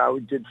did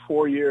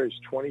 4 years,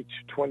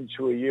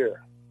 22 a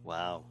year.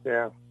 Wow.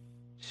 Yeah.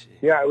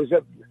 Yeah, it was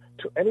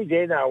Any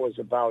Day Now was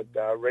about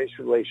race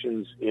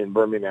relations in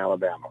Birmingham,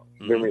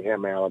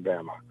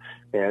 Alabama.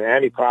 And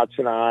Annie Potts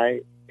and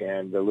I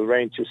and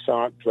Lorraine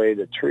Toussaint played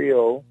a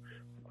trio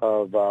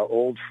of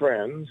old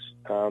friends,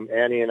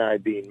 Annie and I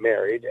being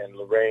married, and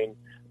Lorraine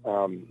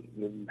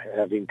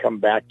having come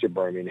back to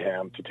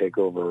Birmingham to take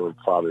over her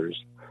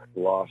father's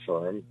law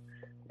firm.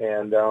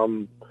 And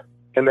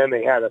then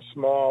they had a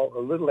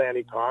little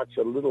Annie Potts,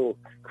 a little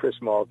Chris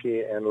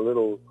Mulkey, and a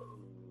little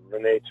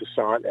Renee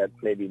Toussaint at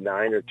maybe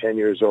 9 or 10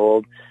 years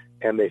old,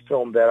 and they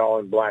filmed that all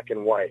in black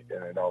and white,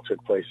 and it all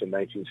took place in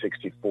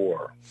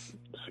 1964,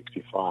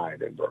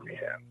 65 in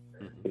Birmingham.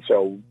 And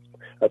so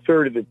a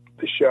third of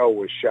the show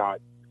was shot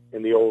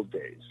in the old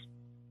days,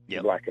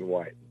 in black and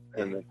white.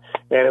 And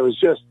it was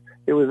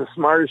the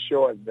smartest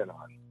show I've been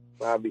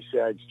on,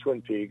 besides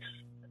Twin Peaks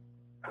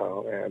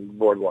and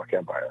Boardwalk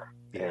Empire.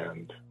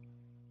 And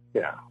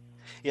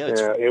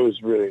it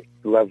was really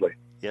lovely.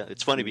 Yeah,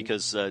 it's funny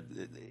because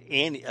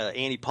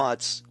Annie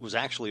Potts was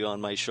actually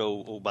on my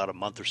show about a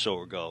month or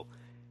so ago.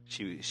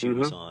 She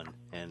was on,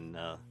 and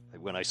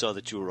when I saw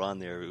that you were on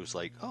there, it was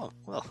like, oh,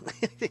 well,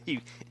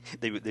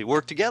 they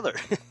worked together.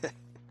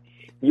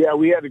 Yeah,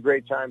 we had a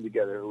great time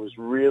together. It was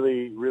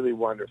really, really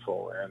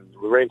wonderful. And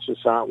Lorraine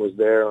Toussaint was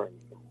there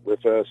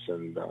with us,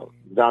 and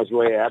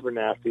Donsley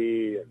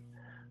Abernathy, and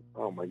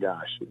oh my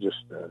gosh,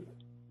 just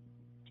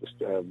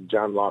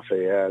John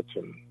Lafayette,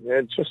 and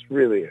it's just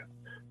really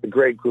a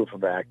great group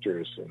of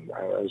actors. And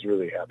I was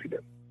really happy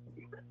to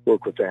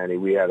work with Annie.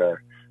 We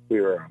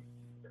were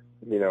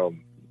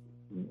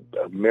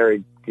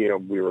married.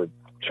 We were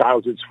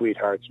childhood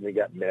sweethearts, and we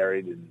got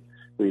married, and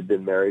we'd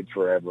been married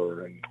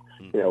forever, and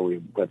we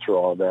went through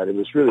all that. It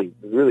was really,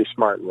 really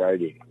smart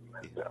writing.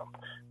 And,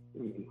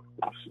 it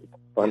was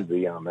fun to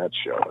be on that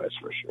show, that's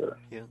for sure.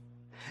 Yeah.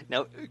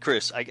 Now,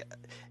 Chris,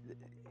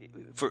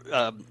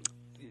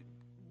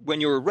 when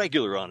you're a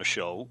regular on a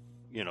show,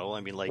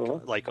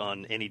 like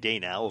on Any Day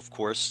Now, of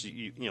course,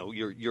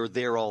 you're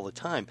there all the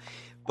time,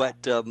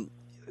 but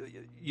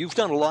you've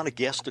done a lot of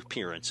guest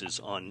appearances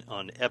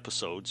on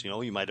episodes.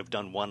 You might have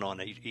done one on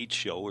each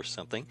show or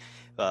something,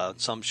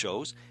 some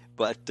shows,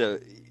 but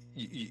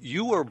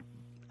you are,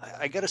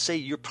 I got to say,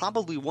 you're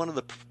probably one of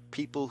the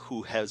people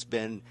who has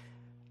been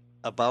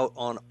about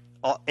on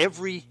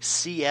every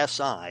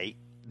CSI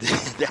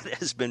that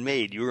has been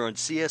made. You were on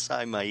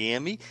CSI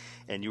Miami,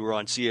 and you were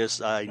on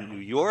CSI New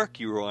York,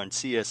 you were on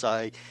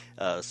CSI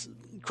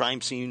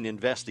Crime Scene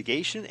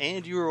Investigation,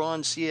 and you were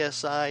on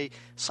CSI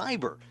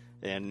Cyber,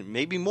 and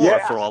maybe more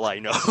for all I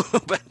know.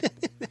 But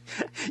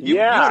you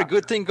had a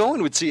good thing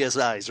going with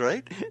CSIs,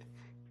 right?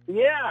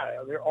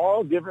 Yeah, they're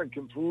all different,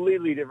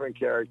 completely different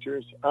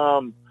characters.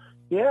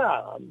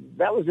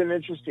 That was an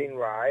interesting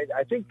ride.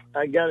 I think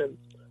I got to,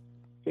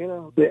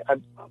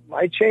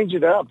 I change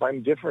it up.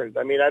 I'm different.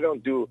 I mean, I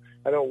don't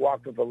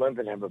walk with a limp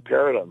and have a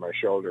parrot on my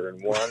shoulder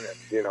in one,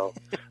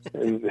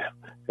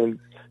 and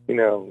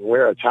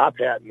wear a top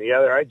hat in the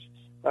other.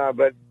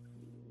 But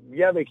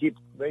yeah, they keep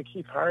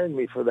hiring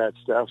me for that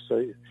stuff.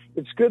 So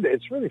it's good.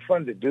 It's really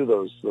fun to do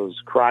those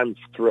crime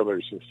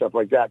thrillers and stuff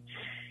like that.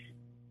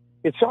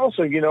 It's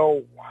also, I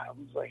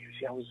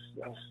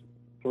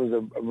was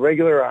a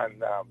regular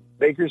on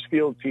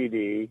Bakersfield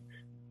PD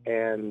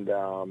and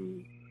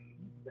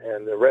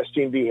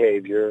Arresting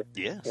Behavior,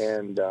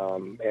 and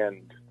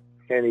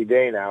Any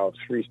Day Now,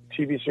 3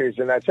 TV series.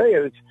 And I tell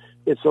you,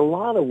 it's a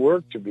lot of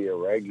work to be a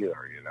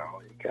regular. You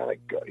know,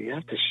 you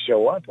have to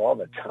show up all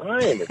the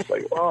time. It's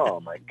like, oh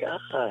my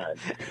God.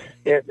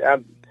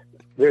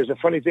 There's a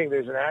funny thing.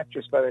 There's an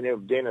actress by the name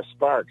of Dana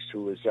Sparks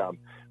who was a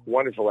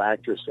wonderful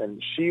actress,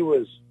 and she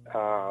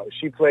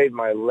played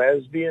my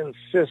lesbian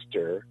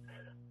sister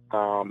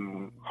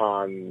on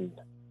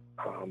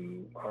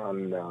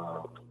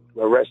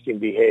Arresting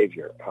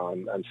Behavior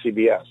on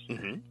CBS,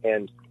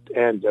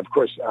 and of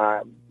course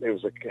it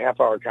was a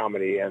half-hour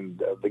comedy,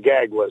 and the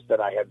gag was that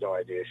I had no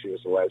idea she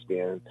was a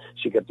lesbian.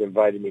 She kept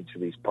inviting me to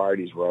these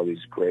parties where all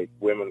these great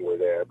women were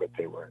there, but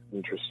they weren't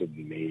interested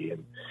in me,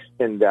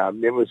 and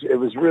it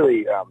was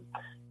really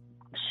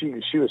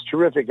she was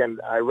terrific,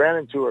 and I ran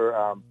into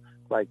her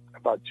like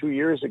about 2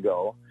 years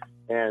ago,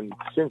 and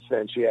since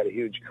then she had a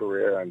huge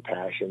career on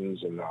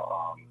Passions and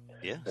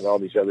all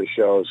these other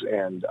shows,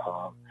 and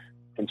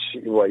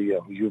she's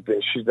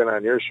been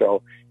on your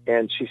show,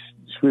 and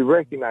we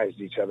recognized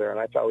each other, and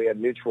I thought we had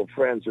mutual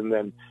friends, and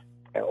then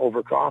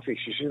over coffee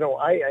she said,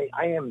 I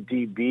am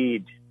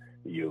DB'd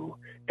you,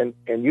 and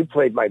you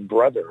played my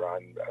brother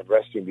on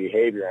Arresting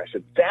Behavior. I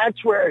said,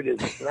 that's where it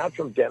is. It's not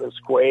from Dennis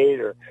Quaid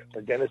or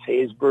Dennis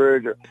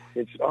Haysbert, or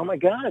it's, oh my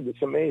God,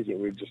 it's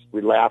amazing.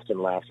 We laughed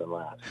and laughed and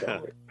laughed. So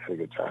we had a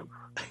good time.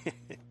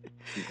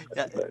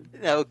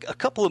 Now, a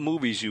couple of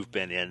movies you've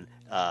been in,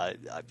 I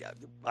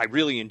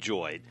really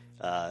enjoyed.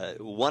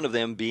 One of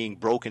them being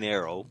Broken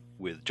Arrow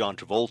with John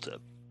Travolta.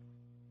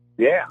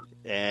 Yeah.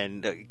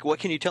 And what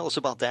can you tell us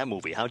about that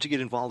movie? How'd you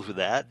get involved with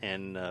that,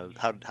 and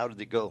how did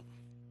it go?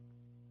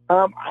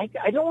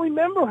 I don't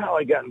remember how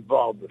I got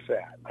involved with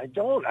that. I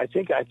don't. I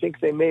think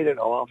they made an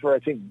offer. I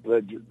think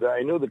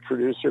I knew the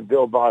producer,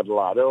 Bill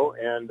Badolato,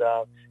 and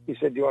he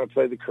said, "Do you want to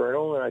play the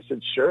Colonel?" And I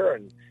said, "Sure."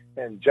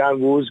 And John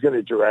Woo's going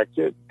to direct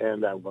it.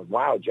 And I went,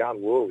 "Wow, John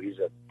Woo, he's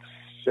a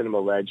cinema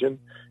legend."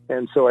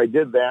 And so I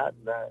did that,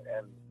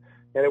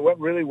 and it went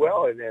really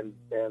well. And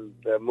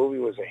the movie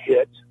was a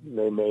hit.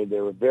 They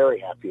were very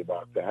happy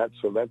about that.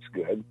 So that's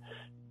good.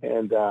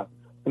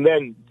 And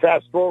then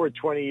fast forward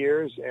 20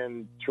 years,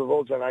 and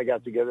Travolta and I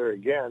got together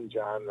again.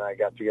 John and I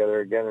got together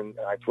again, and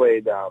I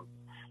played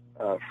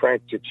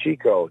Frank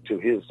DeCicco to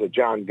his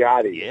John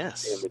Gotti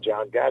in the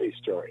John Gotti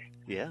story.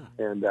 Yeah.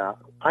 And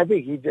I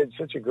think he did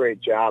such a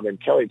great job.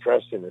 And Kelly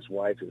Preston, his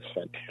wife, is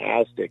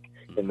fantastic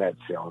in that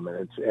film.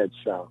 And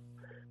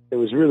it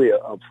was really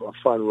a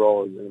fun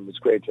role, and it was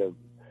great to.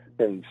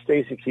 And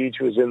Stacy Keach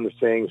was in the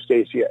thing.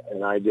 Stacy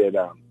and I did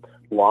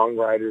Long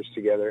Riders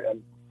together,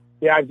 and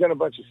yeah, I've done a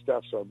bunch of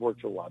stuff, so I've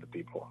worked with a lot of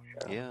people.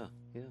 Yeah.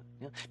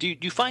 Do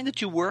you find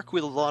that you work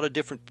with a lot of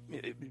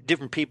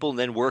different people and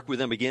then work with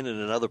them again at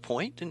another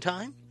point in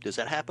time? Does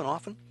that happen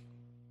often?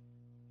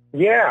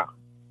 Yeah,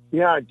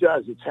 it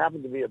does. It's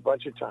happened to me a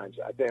bunch of times.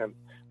 I think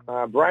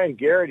Brian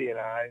Garrity and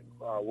I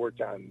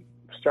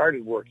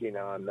started working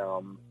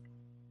on.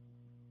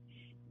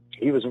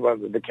 He was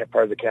part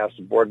of the cast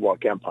of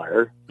Boardwalk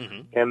Empire,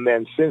 and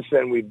then since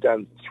then we've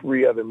done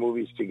 3 other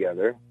movies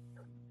together.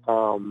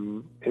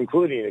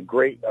 Including a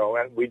great,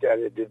 and we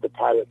did the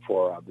pilot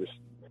for this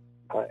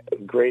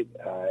great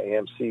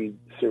AMC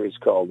series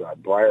called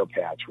Briar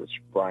Patch,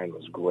 which Brian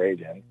was great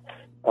in.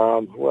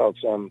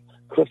 It's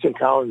Clifton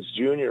Collins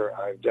Jr.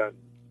 I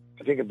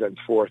think I've done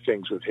 4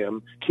 things with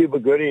him. Cuba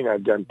Gooding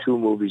I've done 2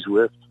 movies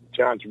with.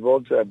 John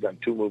Travolta I've done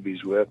 2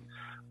 movies with.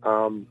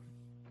 A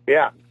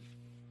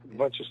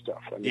bunch of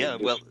stuff. I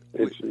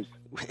mean,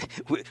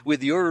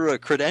 with your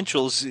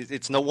credentials,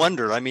 it's no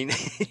wonder. I mean,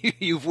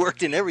 you've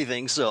worked in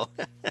everything, so.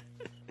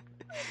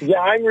 Yeah,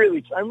 I'm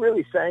really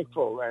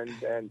thankful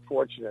and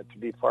fortunate to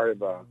be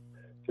to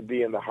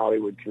be in the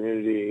Hollywood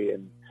community,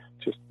 and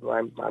just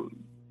I'm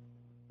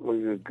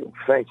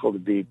thankful to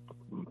be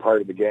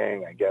part of the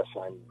gang. I guess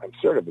I'm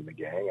sort of in the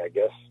gang. I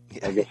guess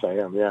I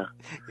am. Yeah.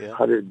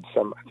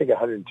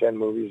 110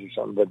 movies or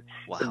something. But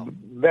wow.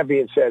 That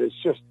being said,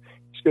 it's just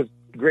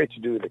great to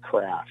do the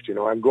craft. You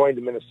know, I'm going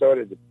to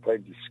Minnesota to play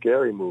the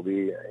Scary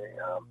Movie,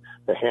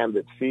 The Hand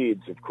That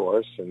Feeds, of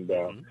course, and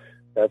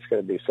that's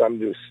going to be. So I'm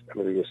going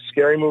to do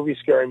Scary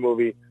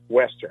Movie,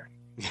 Western,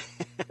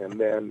 and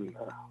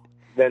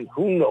then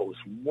who knows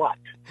what?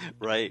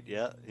 Right?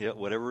 Yeah.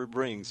 Whatever it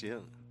brings.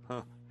 Yeah.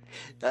 Huh.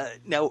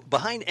 Now,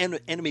 Behind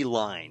Enemy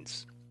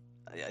Lines,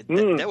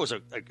 that was a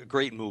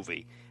great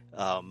movie.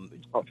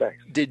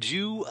 Thanks. Did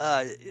you?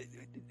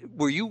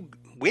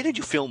 Where did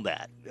you film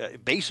that?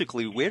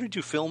 Basically, where did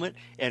you film it,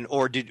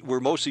 were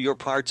most of your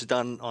parts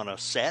done on a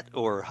set,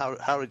 or how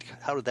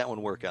did that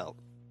one work out?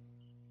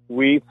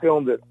 We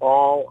filmed it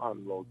all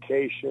on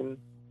location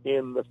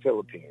in the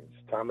Philippines.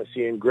 Thomas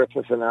Ian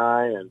Griffith and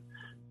I, and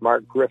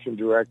Mark Griffin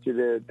directed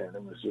it, and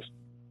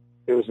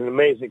it was an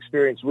amazing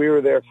experience. We were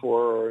there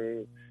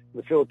for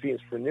the Philippines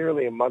for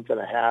nearly a month and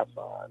a half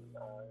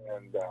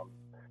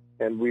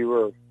and we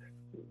were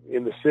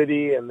in the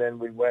city, and then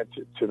we went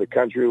to the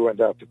country. We went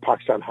out to Pak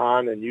San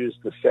Han and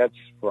used the sets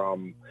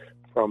from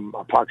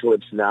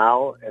Apocalypse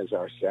Now as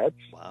our sets.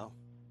 Wow!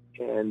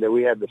 And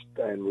we had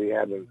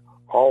an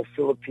all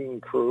Philippine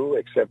crew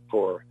except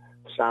for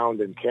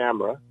sound and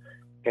camera,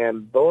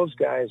 And those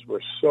guys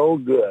were so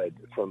good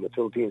from the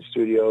Philippine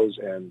studios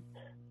and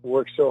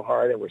worked so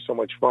hard and were so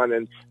much fun.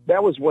 And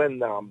that was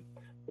when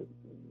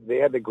they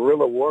had the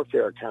guerrilla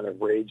warfare kind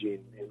of raging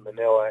in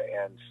Manila.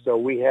 And so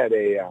we had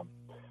a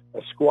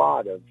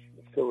squad of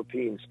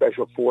Philippine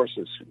special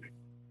forces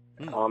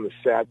on the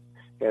set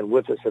and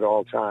with us at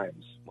all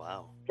times.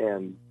 Wow.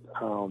 And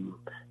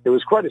it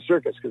was quite a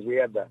circus because we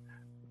had the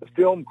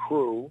film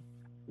crew,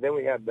 then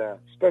we had the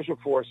special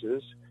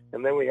forces,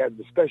 and then we had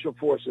the special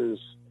forces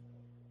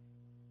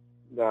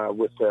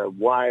with their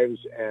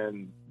wives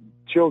and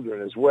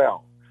children as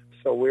well.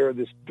 So we were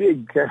this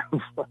big kind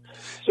of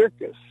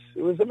circus.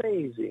 It was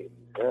amazing.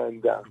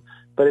 And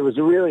but it was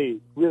a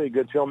really, really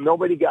good film.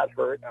 Nobody got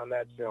hurt on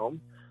that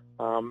film.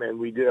 And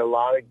we did a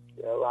lot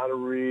of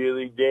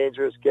really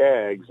dangerous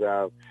gags.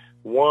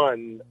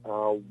 One,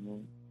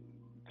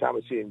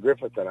 Thomas Ian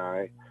Griffith and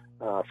I,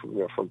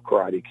 from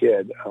Karate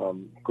Kid,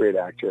 great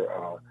actor.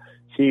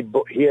 He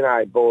and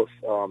I both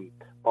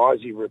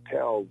Aussie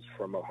rappelled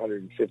from a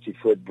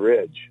 150-foot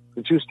bridge.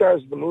 The 2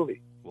 stars of the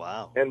movie.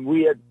 Wow! And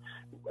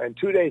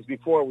 2 days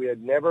before we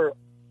had never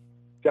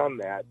done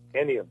that,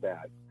 any of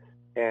that.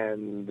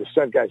 And the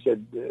stunt guy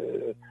said,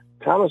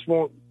 Thomas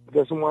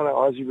doesn't want to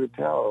Aussie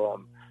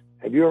rappel.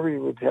 Have you ever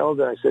rappelled?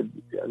 And I said,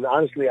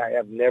 honestly, I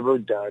have never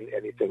done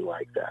anything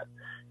like that.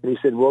 And he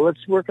said, well,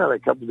 let's work on it a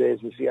couple of days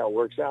and see how it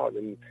works out.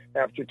 And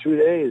after 2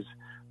 days,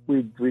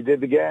 we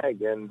did the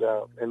gag and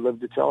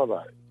lived to tell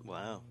about it.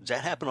 Wow. Does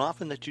that happen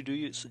often that you do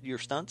your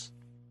stunts?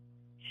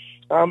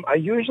 I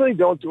usually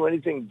don't do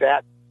anything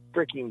that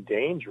freaking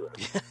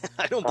dangerous.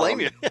 I don't blame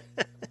you.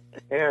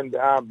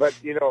 But,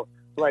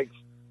 like,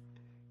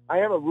 I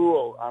have a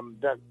rule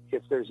that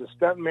if there's a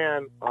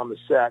stuntman on the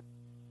set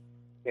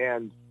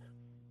and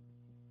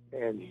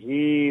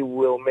he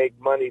will make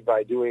money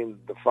by doing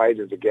the fight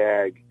or the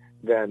gag,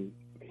 then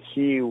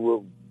he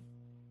will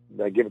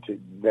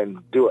then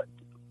do it.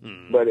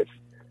 Mm.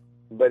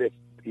 But if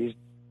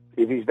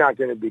he's not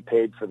going to be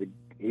paid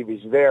if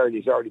he's there and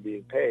he's already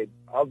being paid,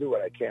 I'll do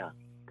what I can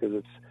because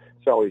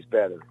it's always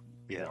better,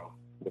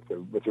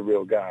 with the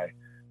real guy.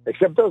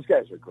 Except those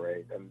guys are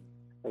great, and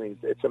I mean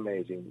it's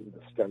amazing.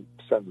 The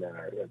stuntmen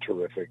are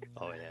terrific.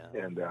 Oh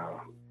yeah. And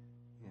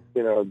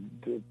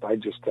I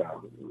just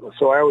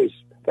so I always.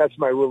 That's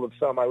my rule of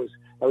thumb. I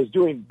was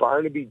doing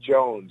Barnaby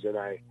Jones, and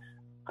I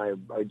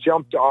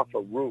jumped off a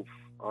roof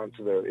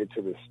into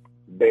this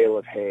bale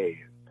of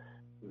hay,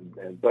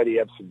 and Buddy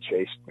Ebsen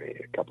chased me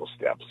a couple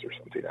steps or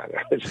something. I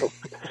don't know.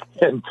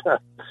 And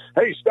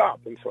hey,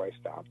 stop! And so I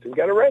stopped and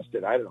got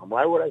arrested. I don't know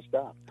why would I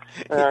stop.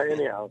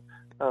 Anyhow,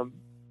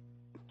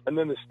 and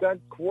then the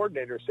stunt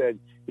coordinator said,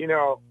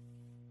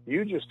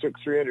 you just took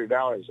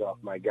 $300 off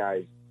my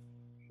guy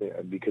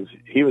because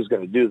he was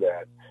going to do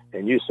that.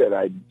 And you said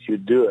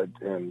you'd do it,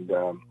 and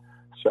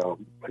so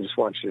I just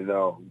want you to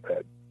know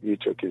that you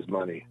took his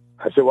money.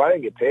 I said, well, I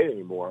didn't get paid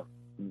anymore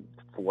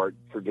for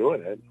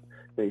doing it.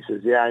 And he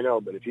says, yeah, I know,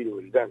 but if he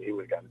would have done it, he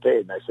would have gotten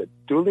paid. And I said,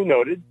 duly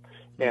noted,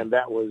 and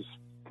that was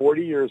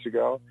 40 years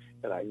ago,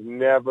 and I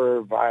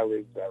never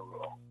violated that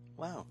rule.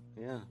 Wow,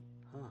 yeah.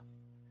 Huh.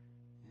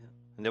 Yeah.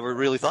 I never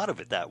really thought of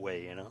it that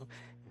way,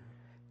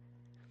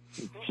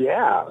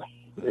 Yeah.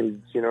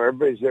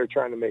 Everybody's there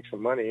trying to make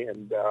some money,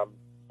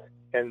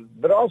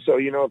 but also,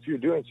 if you're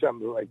doing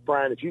something like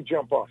Brian, if you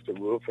jump off the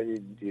roof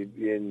and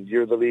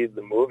you're the lead of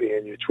the movie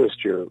and you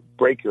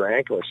break your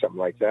ankle or something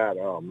like that,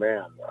 oh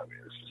man, I mean,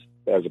 it's just,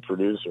 as a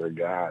producer,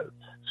 God,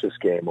 it's just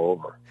game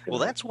over. Well,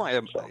 that's why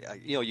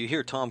you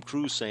hear Tom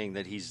Cruise saying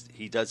that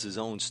he does his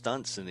own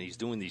stunts and he's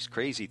doing these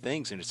crazy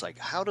things, and it's like,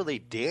 how do they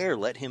dare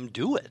let him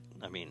do it?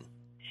 I mean,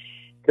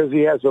 because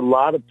he has a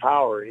lot of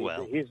power.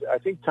 I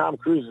think Tom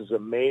Cruise is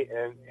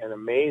an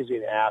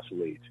amazing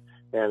athlete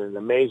and an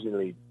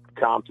amazingly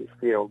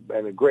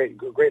and a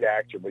great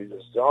actor, but he's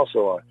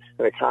also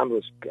an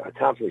accomplished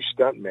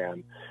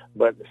stuntman.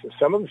 But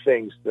some of the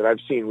things that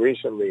I've seen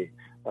recently,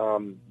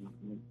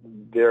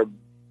 they're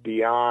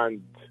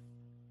beyond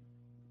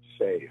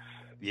safe.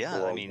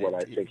 Yeah, I mean, what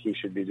I think he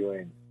should be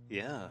doing.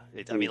 Yeah,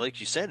 I mean, like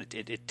you said,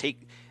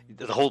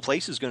 the whole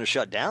place is going to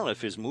shut down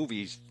if his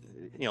movies,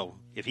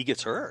 if he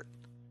gets hurt.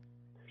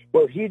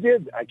 Well, he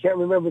did. I can't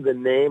remember the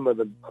name of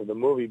the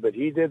movie, but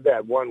he did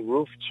that one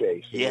roof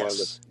chase.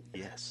 Yes.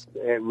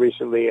 And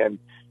recently, and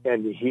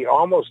he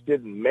almost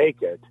didn't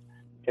make it.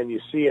 And you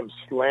see him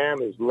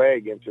slam his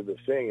leg into the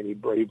thing, and he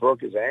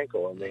broke his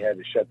ankle, and they had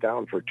to shut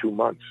down for 2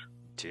 months.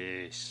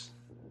 Jeez.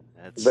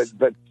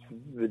 But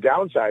the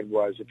downside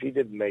was if he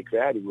didn't make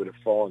that, he would have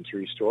fallen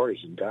 3 stories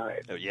and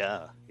died. Oh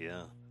yeah.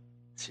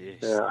 Jeez.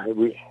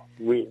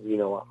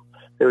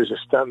 There was a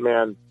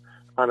stuntman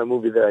on a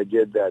movie that I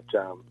did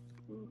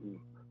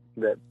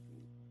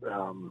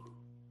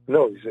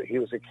he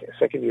was a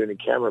second unit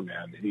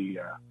cameraman. He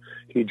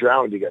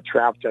drowned. He got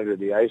trapped under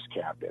the ice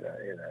cap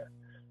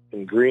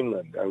in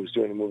Greenland. I was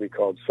doing a movie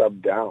called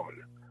Sub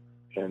Down,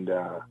 and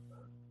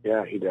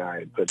he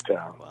died. But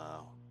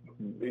wow.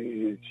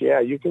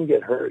 You can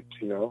get hurt.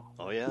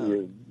 Oh yeah.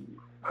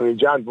 I mean,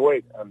 John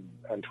Voight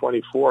on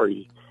 24.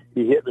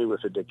 he hit me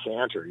with a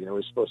decanter. You know, he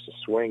was supposed to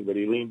swing, but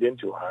he leaned in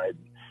too hard,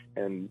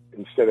 and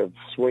instead of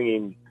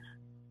swinging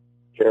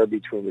hair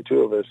between the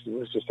two of us, it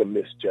was just a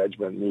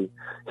misjudgment. And he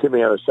hit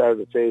me on the side of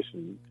the face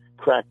and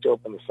cracked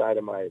open the side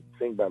of my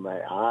thing by my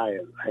eye,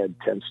 and I had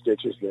 10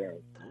 stitches there.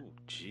 Oh,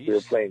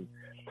 geez.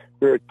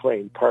 We were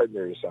playing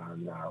partners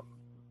on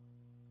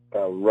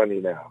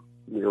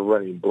we were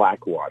running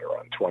Blackwater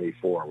on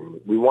 24.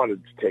 We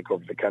wanted to take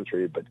over the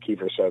country, but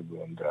Kiefer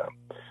Sutherland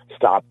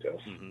stopped us.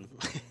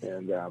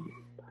 And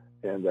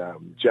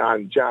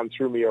John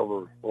threw me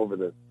over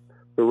the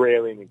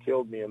railing and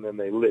killed me, and then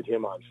they lit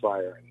him on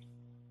fire. And,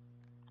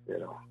 you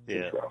know,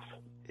 it's rough.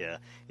 Yeah.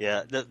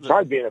 It's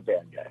hard being a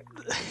bad guy.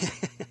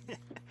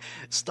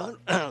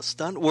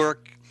 Stunt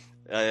work,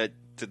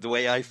 the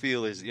way I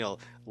feel is, you know,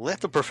 let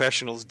the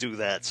professionals do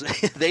that.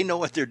 They know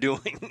what they're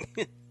doing.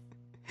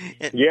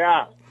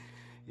 Yeah.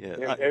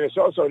 And it's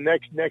also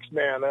next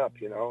man up.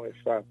 You know,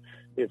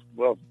 if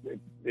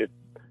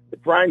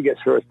Brian gets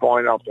hurt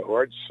falling off the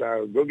horse,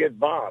 go get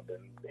Bob and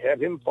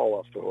have him fall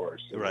off the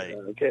horse. Right.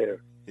 Okay.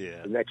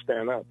 The next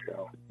man up. You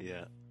know.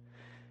 Yeah.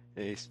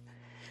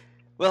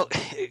 Well,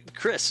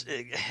 Chris,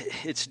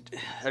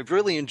 I've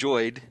really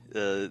enjoyed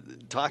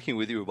talking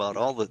with you about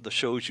all the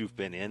shows you've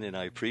been in, and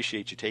I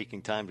appreciate you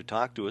taking time to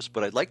talk to us.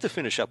 But I'd like to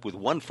finish up with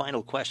one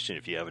final question,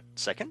 if you have a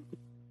second.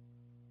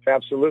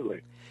 Absolutely.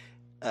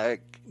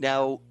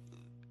 Now,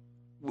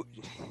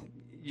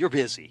 you're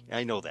busy.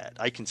 I know that.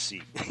 I can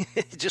see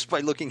just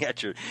by looking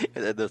at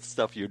the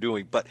stuff you're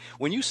doing. But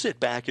when you sit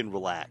back and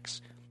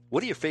relax,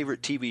 what are your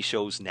favorite TV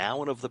shows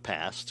now and of the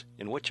past,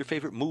 and what's your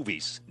favorite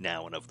movies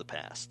now and of the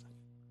past?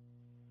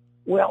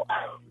 Well,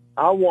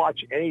 I'll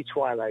watch any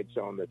Twilight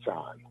Zone that's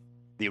on.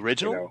 The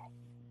original? You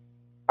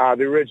know?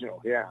 The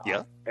original, yeah.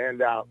 Yeah.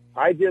 And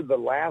I did the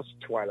last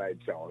Twilight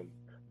Zone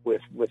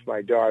with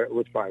my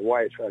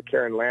wife,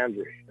 Karen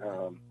Landry.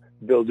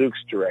 Bill Dukes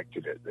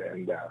directed it,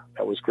 and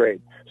that was great.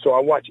 So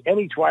I watch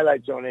any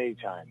Twilight Zone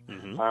anytime.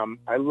 Mm-hmm.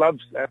 I love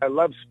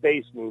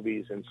space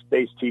movies and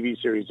space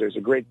TV series. There's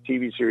a great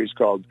TV series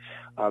called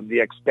The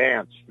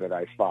Expanse that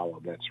I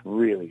follow. That's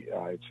really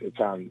it's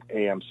on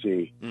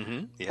AMC.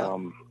 Mm-hmm. Yeah.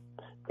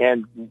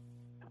 And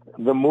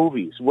the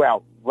movies.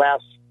 Well,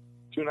 last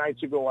 2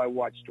 nights ago, I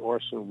watched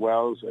Orson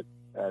Welles'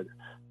 A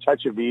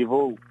Touch of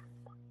Evil,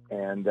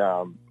 and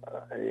I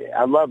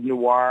love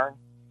noir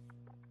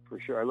for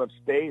sure. I love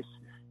space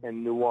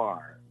and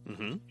noir,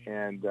 mm-hmm.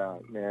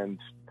 and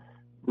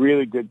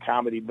really good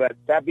comedy. But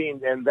that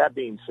being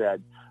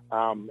said,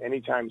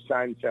 anytime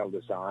Seinfeld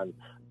is on,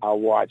 I'll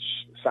watch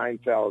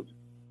Seinfeld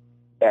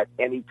at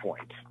any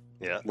point.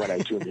 Yeah. When I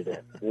tune it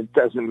in, it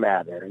doesn't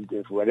matter. And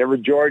if whatever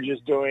George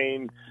is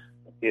doing,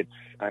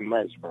 I'm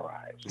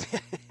mesmerized.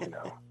 You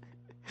know.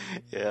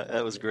 Yeah,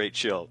 that was a great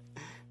show.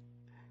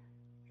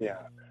 Yeah,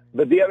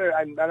 but the other,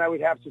 and I would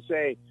have to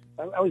say,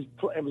 I was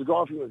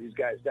golfing with these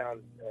guys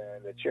down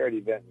at a charity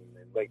event in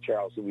Lake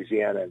Charles,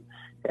 Louisiana,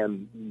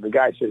 and the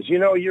guy says, "You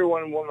know, you're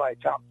one of my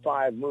top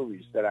 5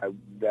 movies that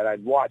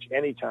I'd watch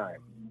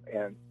anytime."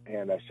 And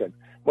I said,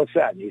 "What's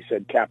that?" And he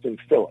said, "Captain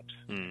Phillips."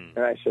 And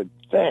I said,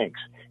 "Thanks."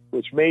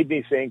 Which made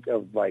me think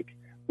of, like,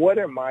 what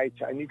are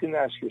and you can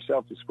ask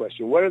yourself this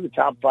question, what are the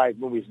top 5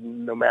 movies,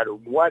 no matter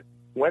what,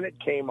 when it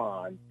came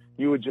on,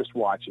 you would just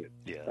watch it.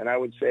 Yeah. And I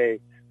would say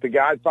The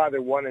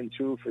Godfather 1 and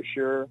 2 for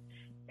sure,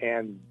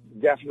 and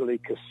definitely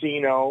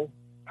Casino,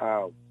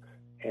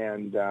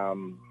 and I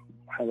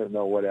don't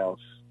know what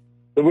else.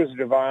 The Wizard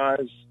of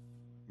Oz.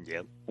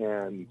 Yep.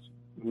 And,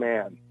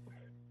 man,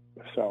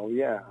 so,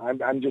 yeah,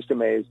 I'm just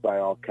amazed by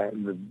all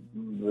kinds of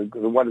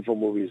the wonderful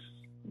movies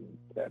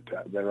that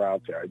are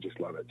out there. I just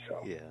love it. So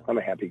yeah. I'm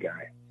a happy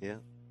guy. Yeah.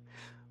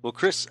 Well,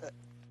 Chris,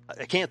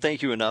 I can't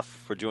thank you enough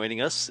for joining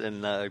us,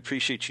 and I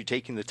appreciate you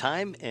taking the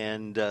time,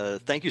 and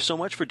thank you so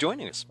much for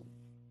joining us.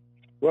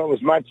 Well, it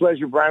was my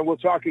pleasure, Brian. We'll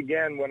talk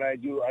again when I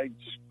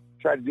just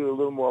try to do a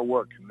little more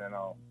work, and then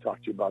I'll talk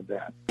to you about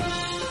that.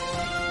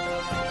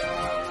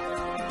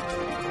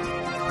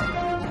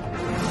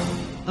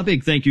 A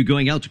big thank you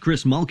going out to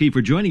Chris Mulkey for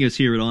joining us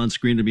here at On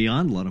Screen and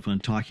Beyond. A lot of fun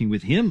talking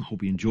with him.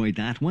 Hope you enjoyed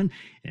that one.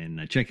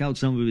 And check out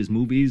some of his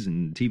movies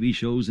and TV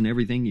shows and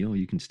everything. You know,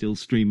 you can still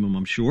stream them,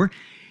 I'm sure.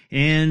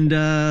 And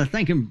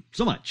thank him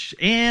so much.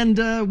 And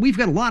we've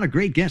got a lot of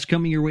great guests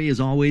coming your way, as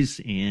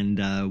always.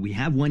 And we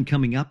have one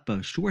coming up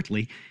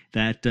shortly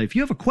that if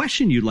you have a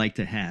question you'd like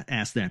to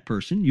ask that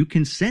person, you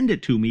can send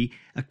it to me,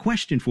 a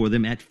question for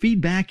them, at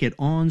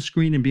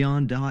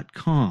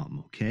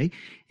feedback@onscreenandbeyond.com. Okay?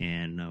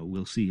 And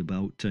we'll see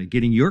about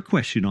getting your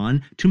question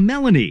on to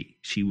Melanie.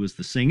 She was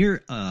the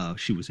singer.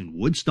 She was in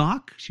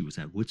Woodstock. She was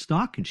at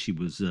Woodstock, and she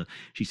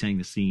sang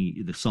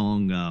the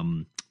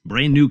song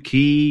Brand New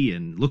Key,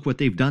 and Look What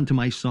They've Done to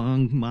My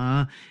Song,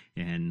 Ma,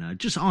 and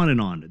just on,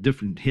 the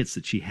different hits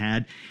that she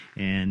had.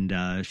 And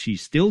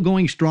she's still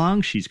going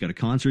strong. She's got a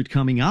concert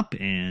coming up,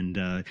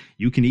 and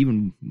you can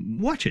even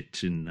watch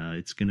it, and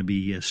it's going to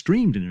be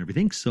streamed and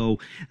everything. So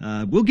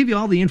we'll give you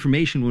all the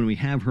information when we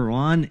have her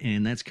on,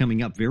 and that's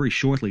coming up very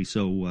shortly.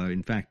 So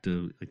in fact,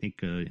 I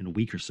think in a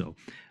week or so,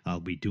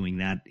 I'll be doing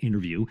that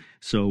interview.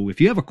 So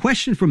if you have a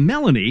question from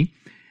Melanie,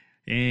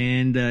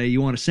 and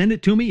you want to send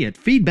it to me at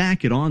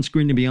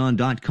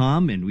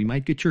feedback@onscreenandbeyond.com, and we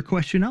might get your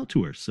question out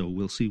to her. So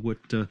we'll see what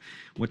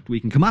we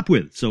can come up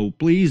with. So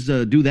please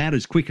do that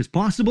as quick as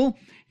possible,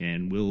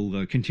 and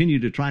we'll continue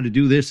to try to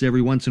do this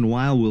every once in a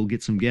while. We'll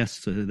get some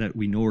guests that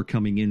we know are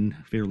coming in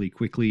fairly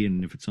quickly,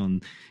 and if it's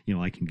on,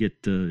 I can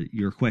get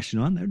your question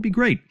on, that'd be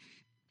great.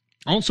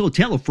 Also,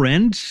 tell a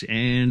friend,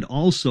 and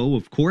also,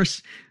 of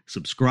course,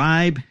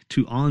 subscribe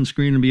to On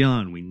Screen and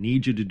Beyond. We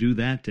need you to do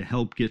that to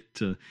help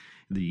get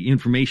the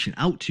information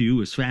out to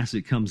you as fast as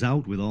it comes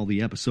out with all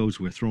the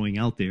episodes we're throwing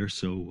out there.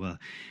 So,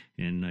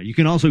 and you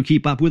can also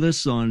keep up with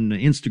us on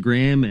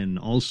Instagram and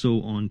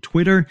also on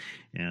Twitter.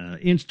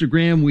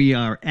 Instagram, we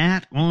are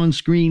at On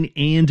Screen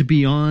and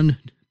Beyond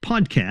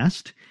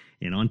Podcast.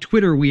 And on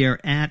Twitter, we are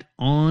at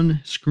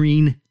On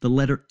Screen, the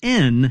letter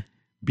N,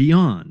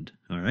 Beyond.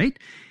 All right?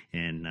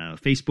 And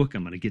Facebook,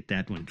 I'm going to get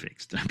that one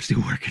fixed. I'm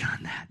still working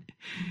on that.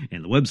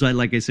 And the website,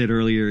 like I said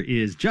earlier,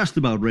 is just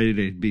about ready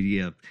to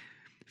be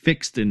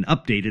fixed and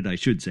updated, I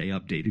should say,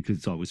 updated, because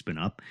it's always been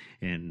up.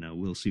 And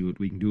we'll see what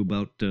we can do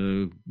about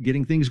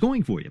getting things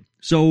going for you.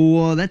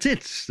 So that's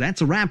it. That's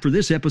a wrap for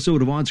this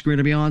episode of On Screen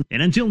and Beyond.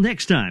 And until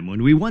next time,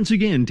 when we once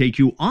again take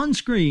you on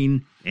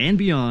screen and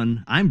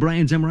beyond, I'm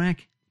Brian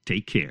Zemrak.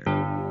 Take care.